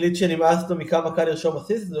החליט שנמאס לו מכמה קל לרשום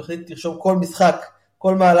אסיסט, אז הוא החליט לרשום כל משחק,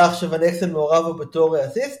 כל מהלך שוון אקסל מעורב בו בתור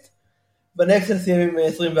אסיסט, ון אקסל סיים עם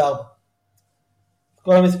 24.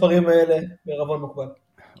 כל המספרים האלה בערבון מוגבל.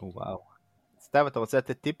 וואו. סתיו, אתה רוצה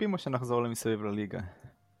לתת טיפים או שנחזור למסביב לליגה?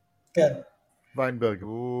 כן. ויינברג.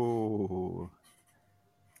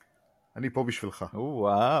 אני פה בשבילך.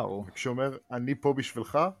 וואו. כשאומר אני פה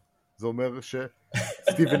בשבילך, זה אומר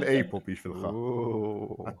שסטיבן איי פה בשבילך.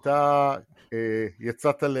 אתה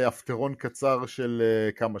יצאת לאפטרון קצר של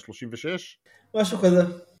כמה? 36? משהו כזה.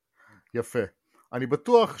 יפה. אני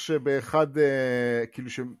בטוח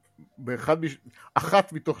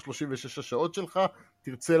אחת מתוך 36 השעות שלך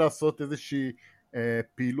תרצה לעשות איזושהי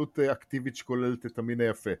פעילות אקטיבית שכוללת את המין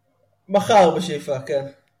היפה. מחר בשאיפה, כן.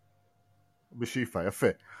 בשאיפה, יפה.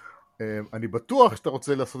 אני בטוח שאתה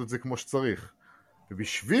רוצה לעשות את זה כמו שצריך.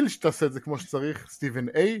 ובשביל שתעשה את זה כמו שצריך, סטיבן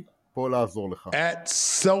איי פה לעזור לך. At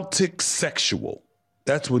Celtic Sexual.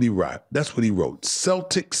 That's what he wrote.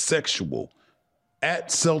 Celtic Sexual.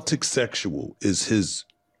 At Celtic Sexual is his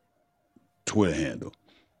Twitter handle.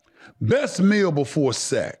 Best meal before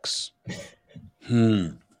sex.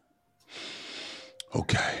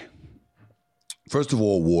 Okay. First of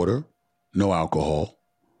all, water, no alcohol.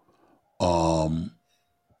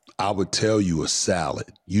 I would tell you a salad.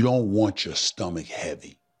 You don't want your stomach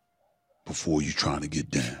heavy before you're trying to get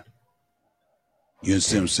down. You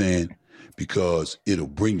understand what I'm saying? Because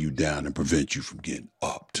it'll bring you down and prevent you from getting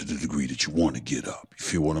up to the degree that you want to get up. You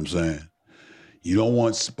feel what I'm saying? You don't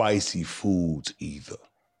want spicy foods either.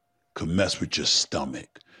 Could mess with your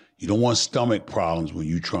stomach. You don't want stomach problems when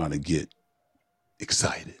you're trying to get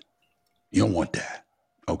excited. You don't want that,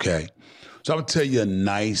 okay? So I would tell you a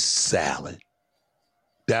nice salad.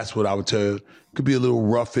 That's what I would tell you. It could be a little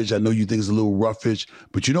roughish. I know you think it's a little roughish,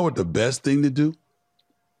 but you know what the best thing to do?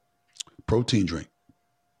 Protein drink.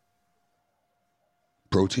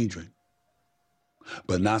 Protein drink.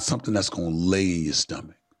 But not something that's going to lay in your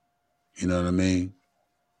stomach. You know what I mean?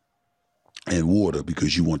 And water,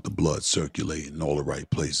 because you want the blood circulating in all the right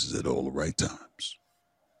places at all the right times.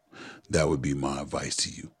 That would be my advice to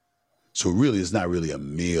you. So really, it's not really a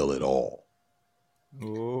meal at all.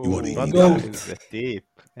 You want to eat that. איזה טיפ.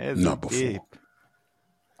 Not before.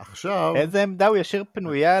 עכשיו... איזה עמדה הוא ישאיר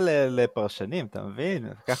פנויה לפרשנים, אתה מבין?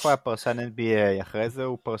 ככה הוא היה פרשן NBA, אחרי זה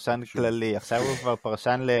הוא פרשן כללי, עכשיו הוא כבר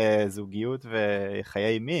פרשן לזוגיות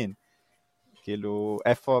וחיי מין. כאילו,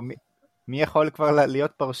 איפה, מי יכול כבר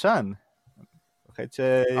להיות פרשן? אחרי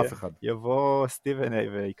שיבוא סטיבן איי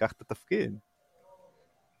ויקח את התפקיד.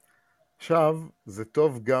 עכשיו, זה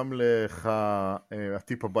טוב גם לך,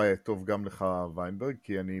 הטיפ הבא יהיה טוב גם לך ויינברג,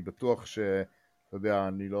 כי אני בטוח אתה יודע,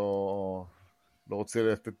 אני לא רוצה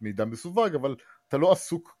לתת מידע מסווג, אבל אתה לא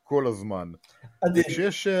עסוק כל הזמן.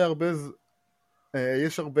 כשיש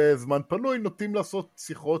הרבה זמן פנוי, נוטים לעשות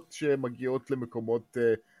שיחות שמגיעות למקומות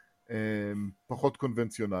פחות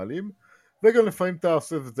קונבנציונליים, וגם לפעמים אתה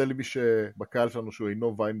עושה את זה למי שבקהל שלנו שהוא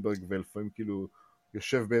אינו ויינברג, ולפעמים כאילו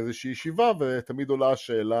יושב באיזושהי ישיבה, ותמיד עולה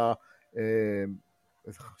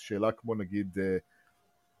שאלה כמו נגיד,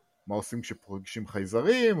 מה עושים כשפוגשים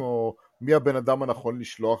חייזרים, או מי הבן אדם הנכון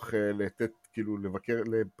לשלוח, לתת, כאילו,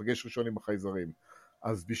 לפגש ראשון עם החייזרים.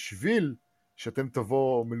 אז בשביל שאתם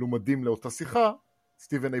תבוא מלומדים לאותה שיחה,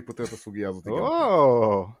 סטיבן איי פותר את הסוגיה הזאת.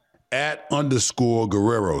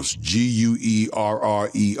 @_Guerreros,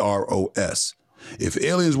 Guerreros. If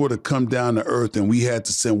aliens were to come down to Earth and we had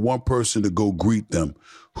to send one person to go greet them,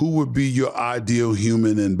 who would be your ideal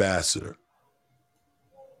human ambassador?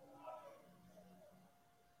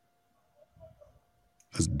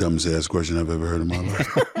 That's the dumbest ass question I've ever heard in my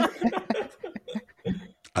life.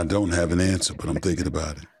 I don't have an answer, but I'm thinking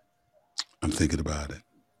about it.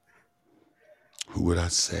 Who would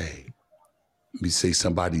I say? Let me say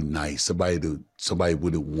somebody nice, somebody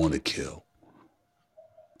wouldn't want to kill.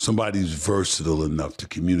 Somebody who's versatile enough to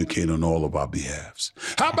communicate on all of our behalves.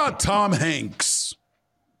 How about Tom Hanks?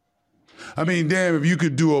 I mean, damn, if you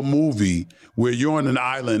could do a movie where you're on an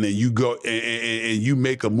island and you go and you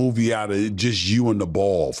make a movie out of it, just you and the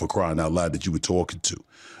ball, for crying out loud, that you were talking to.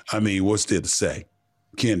 I mean, what's there to say?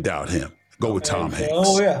 Can't doubt him. Go with Tom Hanks.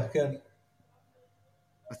 כן.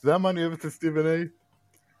 אתה יודע מה אני אוהב את סטיבן איי?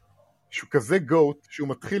 שהוא כזה גוט, שהוא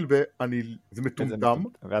מתחיל זה מטומטם.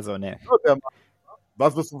 ואז עונה. לא יודע מה.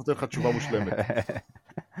 ואז בסוף נותן לך תשובה מושלמת.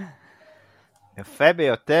 יפה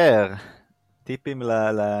ביותר. טיפים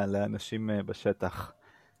לאנשים בשטח.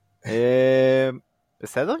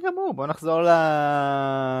 בסדר גמור, בואו נחזור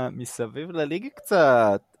מסביב לליגה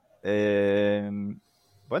קצת.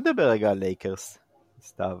 בואו נדבר רגע על לייקרס.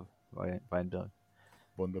 סתיו, לויינברג.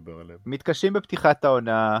 בואו נדבר עליהם. מתקשים בפתיחת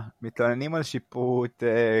העונה, מתלוננים על שיפוט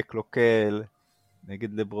קלוקל,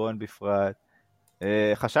 נגד לברון בפרט.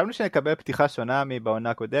 חשבנו שנקבל פתיחה שונה מבעונה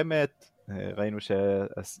הקודמת, ראינו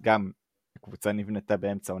שגם הקבוצה נבנתה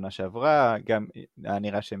באמצע העונה שעברה, גם היה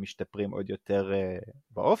נראה שהם משתפרים עוד יותר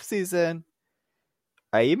באוף סיזן.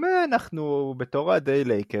 האם אנחנו בתור עדי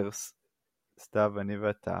לייקרס, סתיו, אני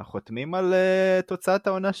ואתה, חותמים על תוצאת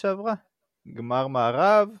העונה שעברה? גמר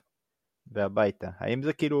מערב והביתה. האם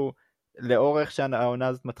זה כאילו לאורך שהעונה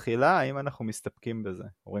הזאת מתחילה, האם אנחנו מסתפקים בזה?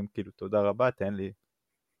 אומרים כאילו תודה רבה, תן לי.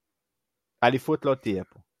 אליפות לא תהיה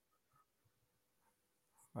פה.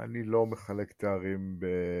 אני לא מחלק תארים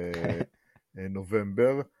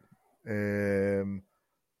בנובמבר.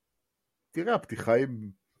 תראה, הפתיחה היא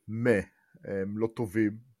הם לא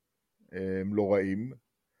טובים, הם לא רעים,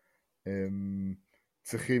 הם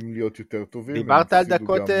צריכים להיות יותר טובים. דיברת על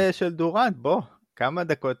דקות של דורנט, בוא. כמה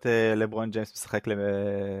דקות לברון ג'יימס משחק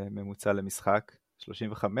לממוצע למשחק?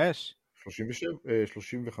 35?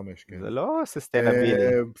 35, כן. זה לא ססטיינבילי.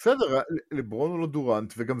 בסדר, לברון הוא לא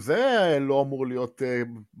דורנט, וגם זה לא אמור להיות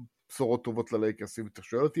בשורות טובות ללייקרס. אם אתה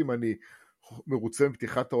שואל אותי אם אני מרוצה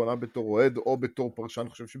מפתיחת העונה בתור אוהד, או בתור פרשן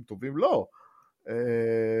חושב שהם טובים, לא.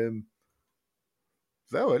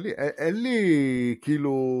 זהו, אין לי,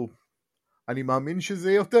 כאילו, אני מאמין שזה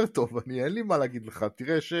יהיה יותר טוב, אין לי מה להגיד לך.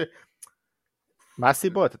 תראה ש... מה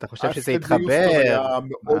הסיבות? אתה חושב שזה יתחבר? היה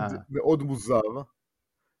מאוד מוזר.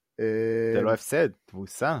 זה לא הפסד,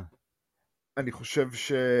 תבוסה. אני חושב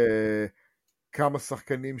שכמה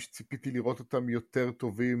שחקנים שציפיתי לראות אותם יותר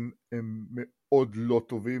טובים, הם מאוד לא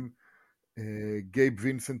טובים. גייב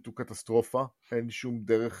וינסנט הוא קטסטרופה, אין שום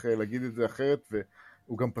דרך להגיד את זה אחרת,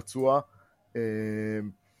 והוא גם פצוע.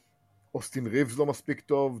 אוסטין ריבס לא מספיק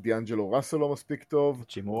טוב, דיאנג'לו ראסל לא מספיק טוב.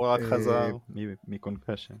 צ'ימור רק חזר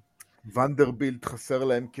מקונקשן. ונדרבילט חסר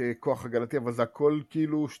להם ככוח הגנתי, אבל זה הכל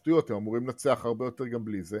כאילו שטויות, הם אמורים לנצח הרבה יותר גם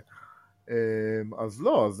בלי זה. אז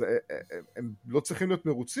לא, הם לא צריכים להיות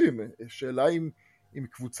מרוצים. שאלה אם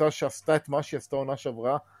קבוצה שעשתה את מה שהיא עשתה עונה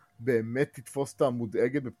שעברה, באמת תתפוס את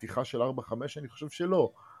המודאגת בפתיחה של 4-5, אני חושב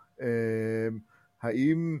שלא.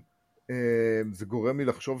 האם זה גורם לי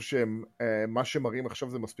לחשוב שמה שמראים עכשיו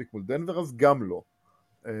זה מספיק מול דנבר? אז גם לא.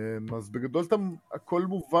 אז בגדול הכל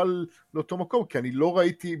מובל לאותו מקום, כי אני לא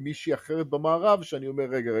ראיתי מישהי אחרת במערב שאני אומר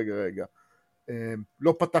רגע,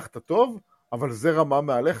 לא פתחת טוב, אבל זה רמה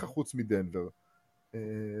מעליך חוץ מדנבר.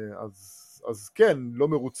 אז כן, לא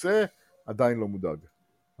מרוצה, עדיין לא מודאג.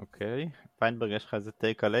 אוקיי, פיינברג, יש לך איזה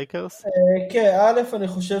טייק על לייקרס? כן, א', אני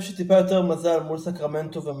חושב שטיפה יותר מזל מול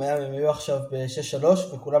סקרמנטו ומאמי, הם היו עכשיו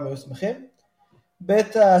ב-6-3 וכולם היו שמחים. ב',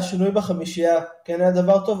 השינוי בחמישייה, כן היה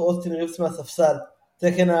דבר טוב, אוסטין ריבס מהספסל,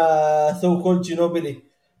 תקן ה-so called ג'ינובילי,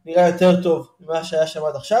 נראה יותר טוב ממה שהיה שם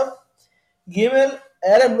עד עכשיו. ג',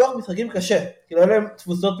 היה להם לוח משחקים קשה, כאילו היה להם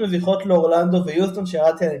תבוסות מביכות לאורלנדו ויוסטון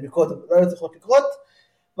שירדתי עליהם מקודם, לא היו צריכות לקרות,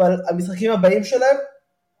 אבל המשחקים הבאים שלהם,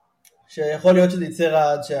 שיכול להיות שזה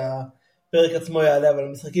יצא עד שהפרק עצמו יעלה, אבל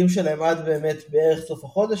המשחקים שלהם עד באמת בערך סוף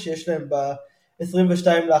החודש, שיש להם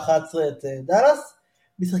ב-22-11 את דלס,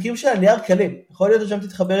 משחקים של הנייר קלים, יכול להיות ששם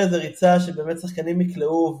תתחבר איזה ריצה שבאמת שחקנים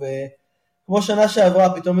יקלעו, כמו שנה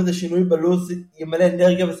שעברה, פתאום איזה שינוי בלוז ימלא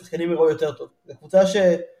אנרגיה ושחקנים יראו יותר טוב. זו קבוצה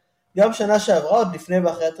שגם שנה שעברה, עוד לפני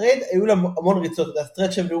ואחרי הטרייד, היו לה המון ריצות,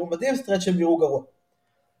 סטרץ' שהם נראו מדהים, סטרץ' שהם נראו גרוע.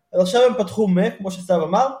 אז עכשיו הם פתחו כמו שסתיו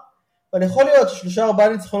אמר, אבל יכול להיות ש3-4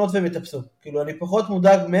 ניצחונות והם יתאפסו. כאילו, אני פחות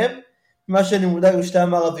מודאג מהם, ממה שאני מודאג בשתי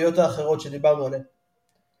המערביות האחרות שדיברנו עליהן.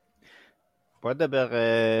 בוא נדבר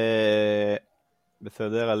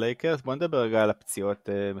בסדר על לייקרס, בוא נדבר רגע על הפציעות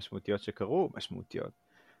משמעותיות שקרו, משמעותיות.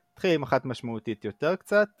 נתחיל עם אחת משמעותית יותר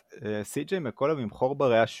קצת, סי.ג'יי מקולום עם חור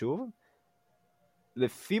בריאה שוב.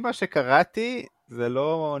 לפי מה שקראתי, זה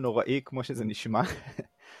לא נוראי כמו שזה נשמע.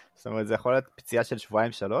 זאת אומרת, זה יכול להיות פציעה של 2-3,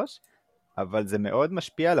 אבל זה מאוד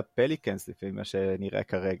משפיע על הפליקנס לפי מה שנראה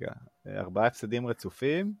כרגע. 4 הפסדים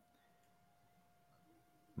רצופים.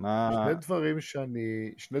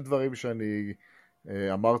 שני דברים שאני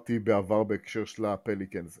אמרתי בעבר בהקשר של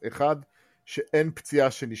הפליקנס. אחד, שאין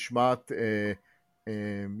פציעה שנשמעת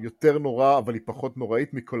יותר נורא, אבל היא פחות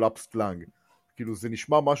נוראית מקולאפסט לנג. כאילו זה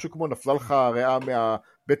נשמע משהו כמו נפלה לך הריאה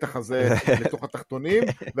מהבטח הזה לתוך התחתונים,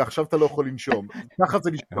 ועכשיו אתה לא יכול לנשום. ככה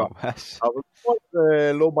זה נשמע. אבל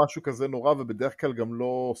זה לא משהו כזה נורא, ובדרך כלל גם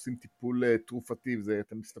לא עושים טיפול תרופתי,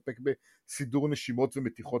 אתה מסתפק בסידור נשימות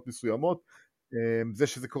ומתיחות מסוימות. זה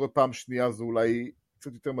שזה קורה פעם שנייה זה אולי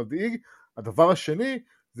קצת יותר מדאיג. הדבר השני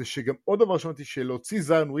זה שגם עוד דבר שמעתי שלהוציא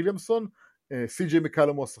זיון וויליאמסון, סי.ג'יי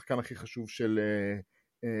מקולום הוא השחקן הכי חשוב של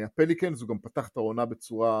הפליקנס, הוא גם פתח את העונה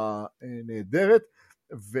בצורה נהדרת,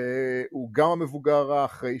 והוא גם המבוגר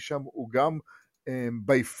האחראי שם, הוא גם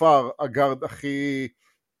ביפר הגארד הכי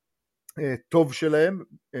טוב שלהם,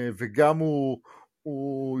 וגם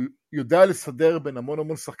הוא יודע לסדר בין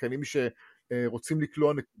המון שחקנים שרוצים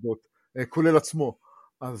לקלוע נקודות, כולל עצמו.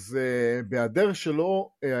 אז בהיעדר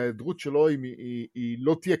שלו, ההיעדרות שלו היא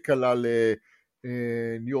לא תהיה קלה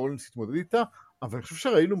לניו אורלינס להתמודד איתה, אבל אני חושב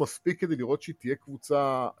שראינו מספיק כדי לראות שהיא תהיה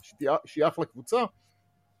קבוצה, שהיא אחלה קבוצה,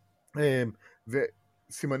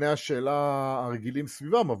 וסימני השאלה הרגילים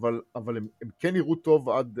סביבם, אבל הם כן יראו טוב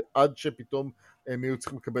עד שפתאום הם יהיו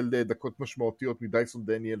צריכים לקבל דקות משמעותיות מדייסון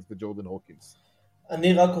דניאלס וג'ורדן הוקינס.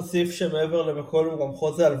 אני רק אוסיף שמעבר למקולום גם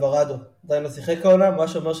חוזה אלוורדו, עדיין לא שיחק העונה, מה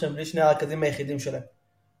שאומר שהם בלי שני הרכזים היחידים שלהם.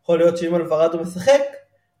 יכול להיות שאם אלוורדו משחק,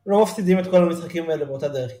 לא מפסידים את כל המשחקים האלה באותה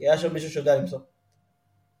דרך, כי היה שם מישהו שיודע למצוא.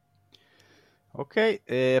 אוקיי,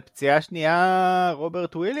 הפציעה השנייה,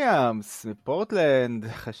 רוברט וויליאמס מפורטלנד,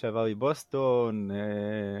 חשבה מבוסטון,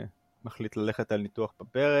 מחליט ללכת על ניתוח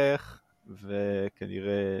בברך,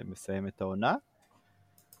 וכנראה מסיים את העונה.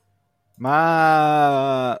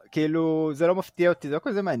 מה, כאילו, זה לא מפתיע אותי, זה לא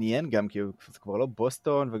כזה מעניין גם, כאילו, זה כבר לא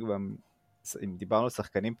בוסטון, וגם, אם דיברנו על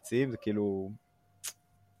שחקנים פציעים, זה כאילו,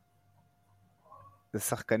 זה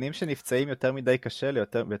שחקנים שנפצעים יותר מדי קשה,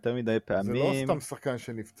 יותר מדי פעמים. זה לא סתם שחקן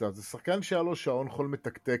שנפצע, זה שחקן שהיה לו שעון חול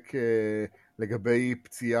מתקתק לגבי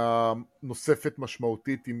פציעה נוספת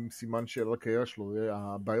משמעותית עם סימן של הקריירה שלו,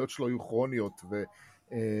 הבעיות שלו היו כרוניות,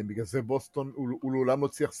 ובגלל זה בוסטון, הוא לעולם לא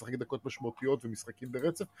צריך לשחק דקות משמעותיות ומשחקים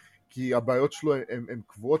ברצף, כי הבעיות שלו הן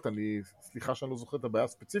קבועות, סליחה שאני לא זוכר את הבעיה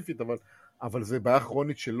הספציפית, אבל זה בעיה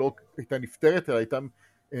כרונית שלא הייתה נפטרת, אלא הייתה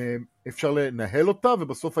אפשר לנהל אותה,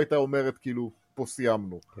 ובסוף הייתה אומרת כאילו, פה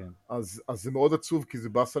סיימנו. כן. אז זה מאוד עצוב, כי זה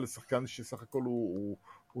בסה לשחקן שסך הכל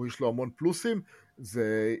הוא יש לו המון פלוסים,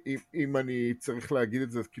 זה, אם אני צריך להגיד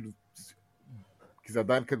את זה, כאילו, כי זה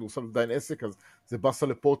עדיין כדורסל, עדיין עסק, אז זה בסה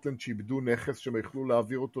לפורטלנד שאיבדו נכס, שהם יכלו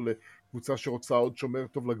להעביר אותו לקבוצה שרוצה עוד שומר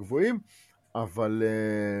טוב לגבוהים, אבל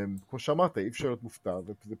כמו שאמרת, אי אפשר להיות מופתע,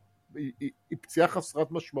 היא פציעה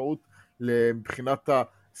חסרת משמעות מבחינת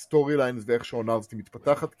הסטורי ליינס ואיך שהעונה הזאת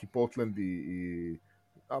מתפתחת, כי פורטלנד היא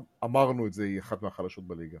אמרנו את זה, היא אחת מהחלשות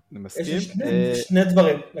בליגה. אני מסכים. יש שני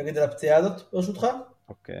דברים להגיד על הפציעה הזאת, ברשותך.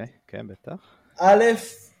 אוקיי, כן, בטח. א',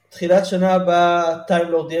 תחילת שנה הבאה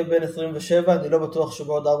טיימלורד יהיה בין 27, אני לא בטוח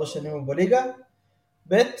שבעוד 4 שנים הוא בליגה.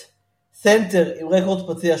 ב', סנטר עם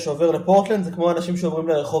רקורד פציע שעובר לפורטלנד, זה כמו אנשים שעוברים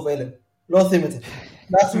לרחוב אלם. לא עושים את זה.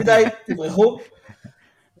 מעט מדי, תברחו.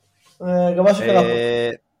 גם מה שקרה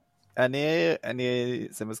פה.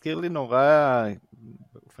 זה מזכיר לי נורא,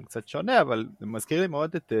 באופן קצת שונה, אבל זה מזכיר לי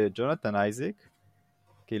מאוד את ג'ונתן אייזיק.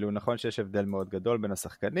 כאילו נכון שיש הבדל מאוד גדול בין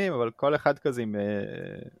השחקנים, אבל כל אחד כזה עם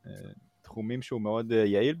תחומים שהוא מאוד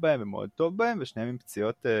יעיל בהם ומאוד טוב בהם, ושניהם עם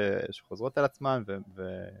פציעות שחוזרות על עצמן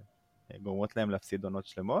וגורמות להם להפסיד עונות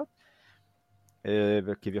שלמות,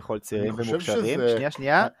 וכביכול צעירים ומוכשרים.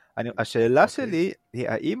 שנייה, השאלה שלי היא,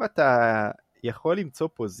 האם אתה יכול למצוא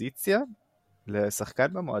פוזיציה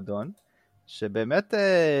לשחקן במועדון, שבאמת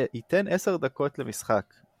ייתן 10 דקות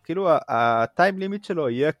למשחק? כאילו הטיים לימיט שלו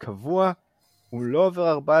יהיה קבוע, הוא לא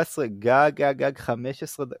עובר 14, גג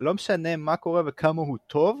 15, לא משנה מה קורה וכמה הוא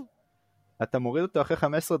טוב, אתה מוריד אותו אחרי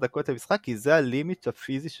 15 דקות למשחק, כי זה הלימיט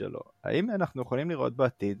הפיזי שלו. האם אנחנו יכולים לראות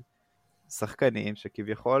בעתיד שחקנים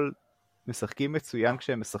שכביכול משחקים מצוין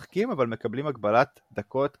כשהם משחקים, אבל מקבלים הגבלת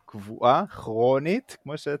דקות קבועה, כרונית,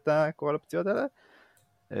 כמו שאתה קורא לפציעות האלה,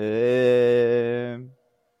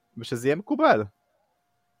 ושזה יהיה מקובל.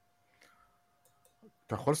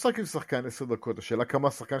 אתה יכול לשחק עם שחקן 10 דקות, השאלה כמה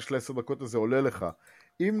השחקן של 10 דקות הזה עולה לך.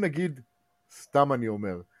 אם נגיד, סתם אני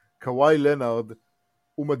אומר, קוואי לנארד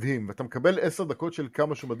הוא מדהים, ואתה מקבל 10 דקות של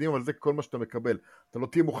כמה שהוא מדהים, אבל זה כל מה שאתה מקבל. אתה לא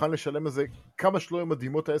תהיה מוכן לשלם על זה כמה שלא יהיו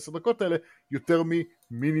מדהימות ה10 דקות האלה, יותר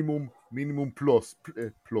מינימום פלוס.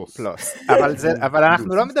 אבל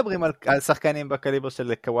אנחנו לא מדברים על שחקנים בקליבר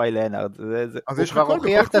של קוואי לנארד. אז יש לך כל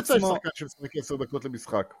קבוצה יש שחקן שמשחק 10 דקות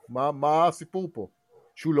למשחק. מה הסיפור פה?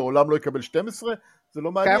 שהוא לעולם לא יקבל 12? זה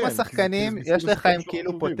לא מעניין. כמה שחקנים יש לך עם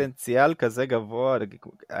כאילו פוטנציאל כזה גבוה?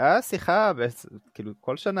 היה שיחה, כאילו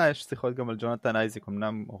כל שנה יש שיחות גם על ג'ונתן אייזיק,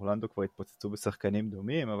 אמנם אורלנדו כבר התפוצצו בשחקנים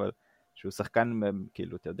דומים, אבל שהוא שחקן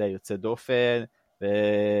כאילו, אתה יודע, יוצא דופן,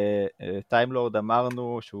 וטיימלורד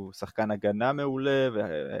אמרנו שהוא שחקן הגנה מעולה,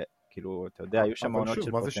 וכאילו, אתה יודע, היו שם עונות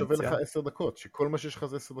של פוטנציאל. מה זה שווה לך 10 דקות? שכל מה שיש לך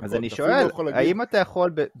זה 10 דקות. אז אני שואל, האם אתה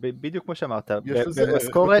יכול, בדיוק כמו שאמרת,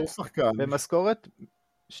 במשכורת,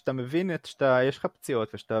 שאתה מבין שיש לך פציעות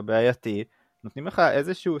ושאתה בעייתי, נותנים לך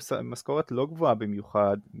איזשהו משכורת לא גבוהה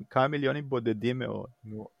במיוחד, כמה מיליונים בודדים מאוד.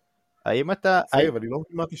 האם אתה... אבל אני לא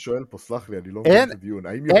מבין מה אתה שואל פה, סלח לי, אני לא מבין את הדיון.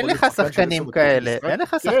 אין לך שחקנים כאלה, אין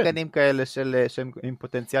לך שחקנים כאלה שהם עם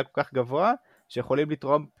פוטנציאל כל כך גבוה, שיכולים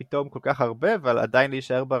לתרום פתאום כל כך הרבה, אבל עדיין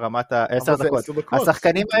להישאר ברמת ה-10 דקות.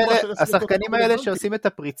 השחקנים האלה שעושים את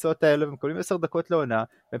הפריצות האלה, ומקבלים 10 דקות לעונה,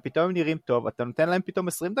 ופתאום הם נראים טוב, אתה נותן להם פתאום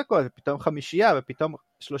 20 דקות, ופתאום 5, ופתאום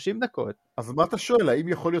 30 דקות. אז מה אתה שואל? האם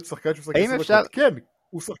יכול להיות שחקן שמשחק 10 דקות? כן,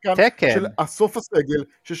 הוא שחקן של הסוף הסגל,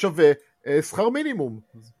 ששווה שכר מינימום.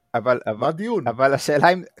 מה הדיון? אבל השאלה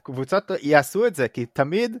אם קבוצות יעשו את זה, כי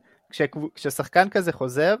תמיד כששחקן כזה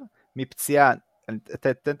חוזר מפציעה,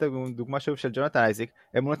 תן את הדוגמה שוב של ג'ונתן אייזיק,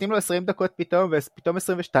 הם נותנים לו 20 דקות פתאום, ופתאום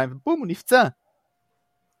 22, ובום, הוא נפצע.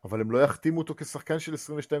 אבל הם לא יחתימו אותו כשחקן של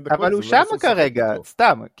 22 דקות. אבל הוא שם כרגע,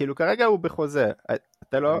 סתם, כאילו כרגע הוא בחוזה.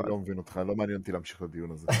 אתה לא... אני לא מבין אותך, לא מעניין אותי להמשיך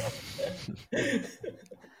לדיון הזה.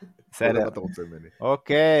 בסדר. אתה רוצה ממני.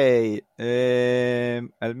 אוקיי,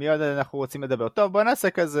 על מי עוד אנחנו רוצים לדבר? טוב, בוא נעשה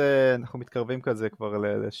כזה, אנחנו מתקרבים כזה כבר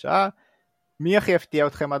לשעה. מי הכי הפתיע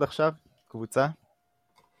אתכם עד עכשיו? קבוצה?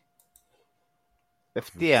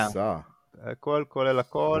 הפתיע. הכל כולל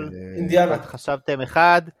הכל. אינדיאנה. חשבתם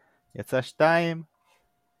 1, יצא 2.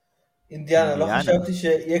 אינדיאנה, לא חשבתי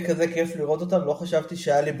שיהיה כזה כיף לראות אותם, לא חשבתי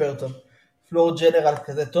שהיה לי ברטון. פלור ג'נרל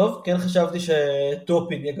כזה טוב, כן חשבתי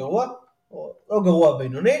שטופין יהיה גרוע, או לא גרוע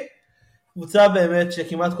בינוני. קבוצה באמת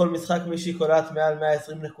שכמעט כל משחק מישהי קולט מעל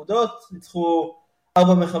 120 נקודות, ניצחו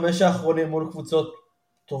 4 מ-5 האחרונים מול קבוצות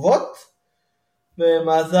טובות,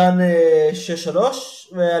 במאזן 6-3,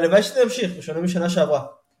 והלוואי שזה ימשיך, בשונה משנה שעברה.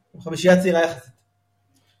 עם חמישייה צעירה יחסית.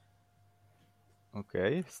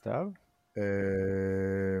 אוקיי, סתיו.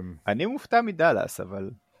 אני מופתע מדלס,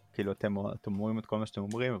 אבל כאילו אתם אומרים את כל מה שאתם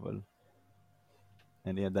אומרים, אבל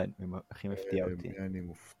אני עדיין הכי מפתיע אותי. אני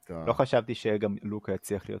מופתע. לא חשבתי שגם לוקה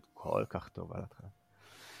יצליח להיות כל כך טוב על התחלה.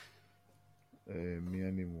 מי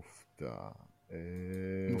אני מופתע?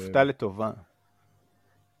 מופתע לטובה.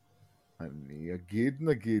 אני אגיד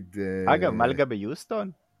נגיד... אגב, מלגה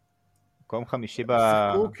ביוסטון? מקום 5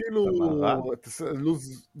 שיחקו כאילו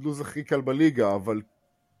לוז הכי קל בליגה, אבל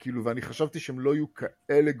כאילו, ואני חשבתי שהם לא יהיו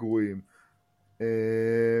כאלה גרועים.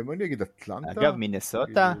 אני אגיד אטלנטה. אגב,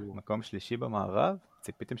 מינסוטה, מקום 3 במערב,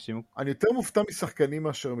 ציפיתם שימו... אני יותר מופתע משחקנים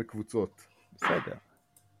מאשר מקבוצות. בסדר.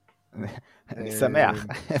 אני שמח,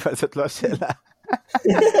 אבל זאת לא השאלה.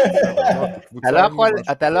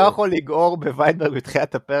 אתה לא יכול לגעור בוויינברג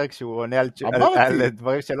בתחילת הפרק שהוא עונה על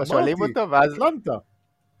דברים שלא שואלים אותו, ואז...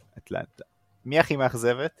 אטלנטה. מי הכי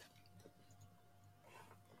מאכזבת?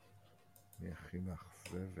 מי הכי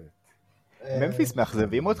מאכזבת? ממפיס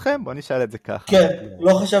מאכזבים אתכם? בוא נשאל את זה ככה. כן,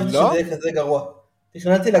 לא חשבתי שזה יהיה כזה גרוע.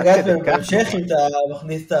 תכננתי לגעת בהם בהמשך אם אתה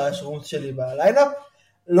מכניס את השרומוס שלי בליינאפ.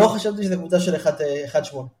 לא חשבתי שזה קבוצה של 1-8.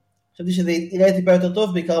 חשבתי שזה יראה טיפה יותר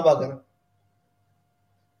טוב, בעיקר בהגנה.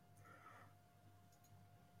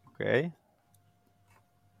 אוקיי.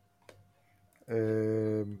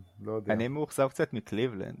 לא יודע. אני מאוכזב קצת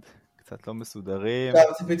מקליבלנד. קצת לא מסודרים.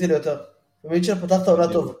 גם ציפיתי לי יותר. ומיטשל פתח את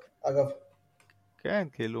העונה טוב, אגב. כן,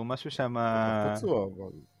 כאילו משהו שם... פצוע,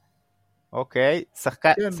 אבל... אוקיי,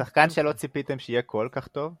 שחקן שלא ציפיתם שיהיה כל כך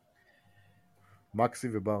טוב? מקסי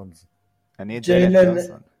וברנס. אני ג'יילן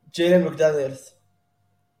ג'ונסון. ג'יילן מקדניאלס.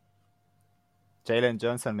 ג'יילן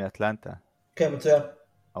ג'ונסון מאטלנטה. כן, מצוין.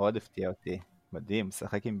 מאוד הפתיע אותי. מדהים,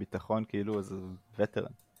 משחק עם ביטחון כאילו, זה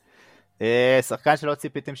וטרן. שחקן שלא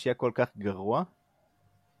ציפיתם שיהיה כל כך גרוע?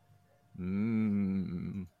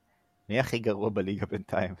 מי הכי גרוע בליגה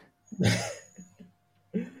בינתיים?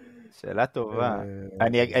 שאלה טובה.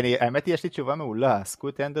 האמת היא, יש לי תשובה מעולה,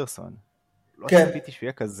 סקוט אנדרסון. לא ציפיתי שהוא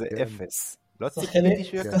יהיה כזה אפס. לא ציפיתי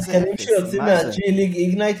שהוא יהיה כזה אפס. שחקנים שיוצאים מהג'י ליג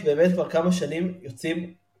איגנייט באמת כבר כמה שנים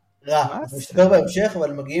יוצאים רע. הוא משתפר בהמשך,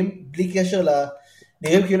 אבל מגיעים בלי קשר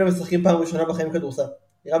נראים כאילו הם משחקים פעם ראשונה בחיים כדורסל.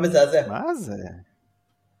 נראה מזעזע. מה זה?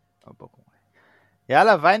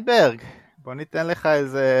 יאללה, ויינברג. בוא ניתן לך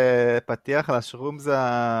איזה פתיח לשרומז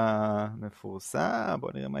המפורסם, בוא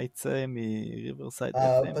נראה מה יצא מריברסייד.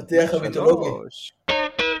 הפתיח המיתולוגי.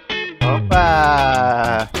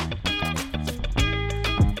 הופה!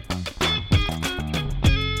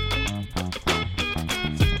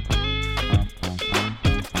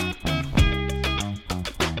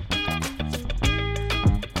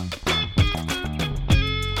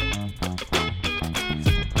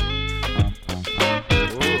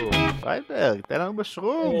 תן לנו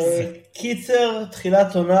בשרומס. קיצר,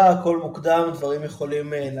 תחילת עונה, הכל מוקדם, דברים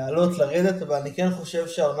יכולים לעלות, לרדת, אבל אני כן חושב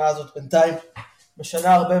שהעונה הזאת בינתיים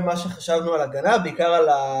משנה הרבה ממה שחשבנו על הגנה, בעיקר על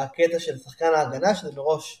הקטע של שחקן ההגנה, שזה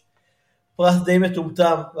מראש פרס די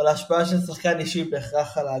מטומטם, ועל ההשפעה של שחקן אישי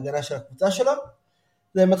בהכרח על ההגנה של הקבוצה שלו.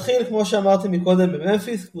 זה מתחיל, כמו שאמרתי מקודם,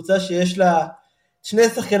 בממפיס, קבוצה שיש לה שני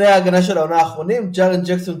שחקני ההגנה של העונה האחרונים, ג'ארן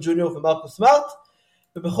ג'קסון ג'וניור ומרקוס סמארט,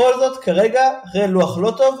 ובכל זאת, כרגע, אחרי לוח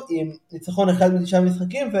לא טוב, עם ניצחון 1 מ9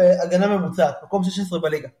 משחקים, והגנה ממוצעת, מקום 16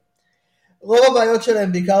 בליגה. רוב הבעיות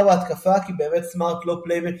שלהם בעיקר בהתקפה, כי באמת סמארט לא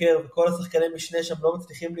פליימקר, וכל השחקני משנה שם לא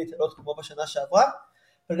מצליחים להתעלות כמו בשנה שעברה,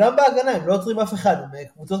 וגם בהגנה, הם לא עוצרים אף אחד, הם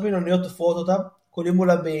קבוצות מילוניות תופרות אותם, קולים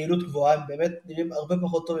מולם ביעילות גבוהה, הם באמת נראים הרבה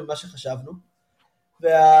פחות טוב ממה שחשבנו.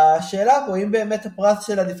 והשאלה פה, אם באמת הפרס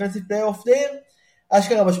של ה-Defensive Player of the Year,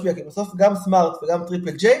 אשכרה משפיע, כי בסוף גם סמארט וגם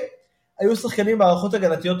טריפל ג'יי, היו שחקנים מערכות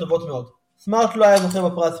הגנתיות טובות מאוד. סמארט לא היה זוכה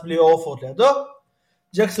בפרס בלי אורפורד לידו,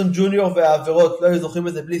 ג'קסון ג'וניור והעבירות לא היו זוכים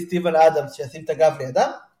בזה בלי סטיבן אדמס שישים את הגב לידם.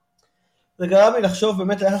 זה גרם לי לחשוב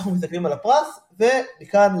באמת איך אנחנו מסתכלים על הפרס,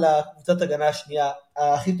 ומכאן לקבוצת הגנה השנייה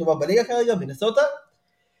הכי טובה בליגה כרגע, מינסוטה,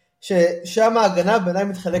 ששם ההגנה בעיניי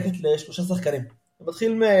מתחלקת לשלושה שחקנים. זה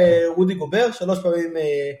מתחיל מרודי גובר, 3 פעמים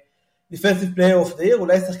Defensive Player of the Year,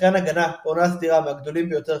 אולי שחקן הגנה בעונה הסדירה מהגדולים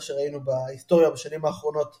ביותר שראינו בהיסטוריה בשנים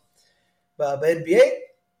האחרונות ב-NBA,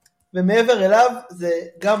 ומעבר אליו זה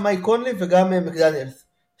גם מייק קונלי וגם מקדניאלס.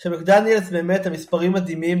 שמקדניאלס באמת המספרים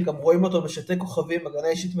מדהימים, גם רואים אותו משתי כוכבים, הגנה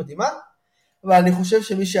אישית מדהימה, אבל אני חושב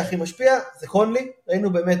שמי שהכי משפיע זה קונלי,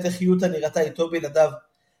 ראינו באמת איך יוטה נראתה איתו בלעדיו,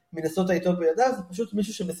 מינסוטה איתו בלעדיו, זה פשוט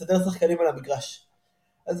מישהו שמסדר שחקנים על המגרש.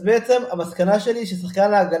 אז בעצם המסקנה שלי היא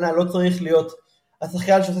ששחקן ההגנה לא צריך להיות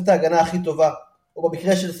השחקן שעושה את ההגנה הכי טובה, או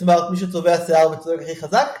במקרה של סמארט מי שצובע שיער וצודק הכי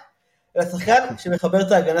חזק, אלא שחקן שמחבר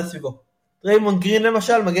את ההגנה סביבו. ריימונד גרין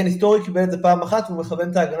למשל, מגן היסטורי, קיבל את זה פעם אחת, והוא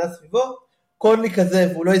מכוון את ההגנה סביבו, קונלי כזה,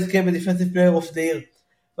 והוא לא יזכה ב-Defensive Player of the Year,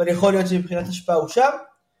 ואני יכול להיות שמבחינת השפעה הוא שם,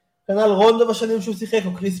 כנ"ל רונדו בשנים שהוא שיחק,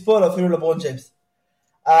 או קריס פול, או אפילו לברון ג'יימס.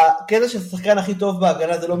 הקטע של השחקן הכי טוב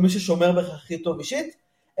בהגנה, זה לא מי ששומר בכך הכי טוב אישית,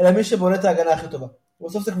 אלא מי שבונה את ההגנה הכי טובה.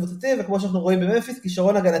 בסוף זה קבוצתי, וכמו שאנחנו רואים בממפיס,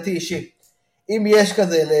 כישרון הגנתי אישי. אם יש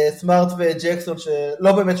כזה לסמארט וג'קסון,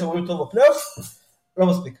 שלא באמת שומרים טוב בפלייאוף, לא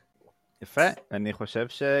מספיק. יפה, אני חושב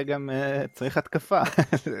שגם צריך התקפה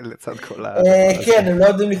לצד כל כן, הם לא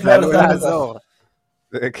יודעים לכלל. זה עלול לעזור.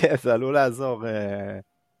 כן, זה עלול לעזור.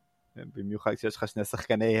 במיוחד כשיש לך שני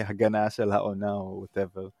שחקני הגנה של העונה או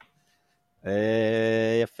whatever.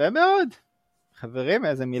 יפה מאוד. חברים,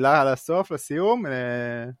 איזה מילה על הסוף, לסיום,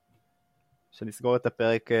 שנסגור את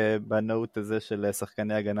הפרק בנוט הזה של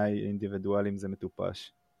שחקני הגנה אינדיבידואלים, זה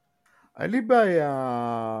מטופש. אין לי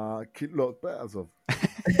בעיה, לא, עזוב.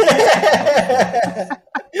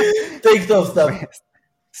 תיק טוב, סתם.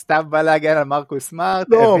 סתם בא להגן על מרקוס סמארט,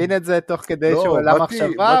 הבין את זה תוך כדי שהוא עלה מחשבה,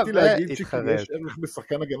 באתי להגיד שיש ערך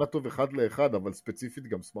בשחקן הגנה טוב 1-1, אבל ספציפית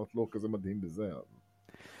גם סמארט לא כזה מדהים בזה.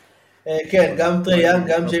 כן, גם טרייאן,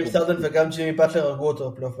 גם ג'יימס הארדן וגם ג'ימי באטלר הרגו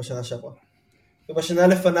אותו בפלייאוף בשנה שעברה. ובשנה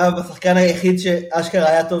לפניו, השחקן היחיד שאשכרה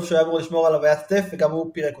היה טוב שהוא היה אמור לשמור עליו היה סטף, וגם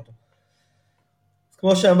הוא פירק אותו.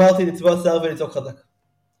 כמו שאמרתי, לצבוע שיער ולצעוק חזק.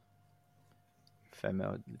 יפה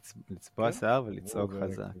מאוד, לצבוע שיער ולצעוק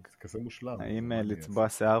חזק. כזה מושלם. האם לצבוע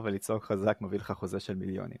שיער ולצעוק חזק מביא לך חוזה של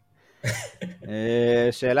מיליונים?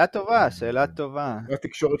 שאלה טובה, שאלה טובה.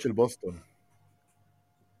 התקשורת של בוסטון.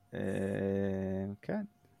 כן,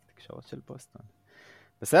 תקשורת של בוסטון.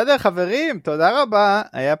 בסדר חברים, תודה רבה,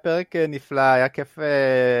 היה פרק נפלא, היה כיף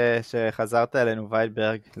שחזרת אלינו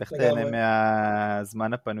ויינברג, לך תהנה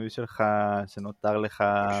מהזמן הפנוי שלך שנותר לך,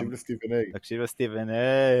 תקשיב לסטיבן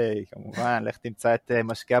איי, כמובן, לך תמצא את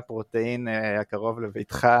משקה הפרוטאין הקרוב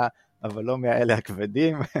לביתך, אבל לא מהאלה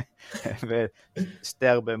הכבדים,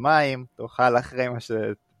 ושתה הרבה מים, תאכל אחרי מה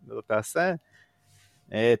שלא תעשה.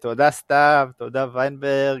 תודה סתיו, תודה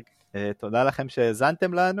ויינברג, תודה לכם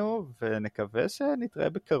שהזנתם לנו, ונקווה שנתראה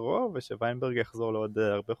בקרוב, ושוויינברג יחזור לעוד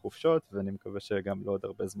הרבה חופשות, ואני מקווה שגם לעוד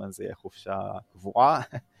הרבה זמן זה יהיה חופשה קבועה,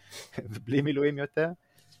 ובלי מילואים יותר.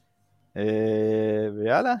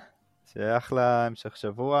 ויאללה, שיהיה אחלה המשך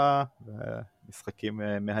שבוע, ומשחקים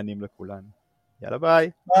מהנים לכולנו. יאללה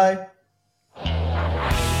ביי. ביי.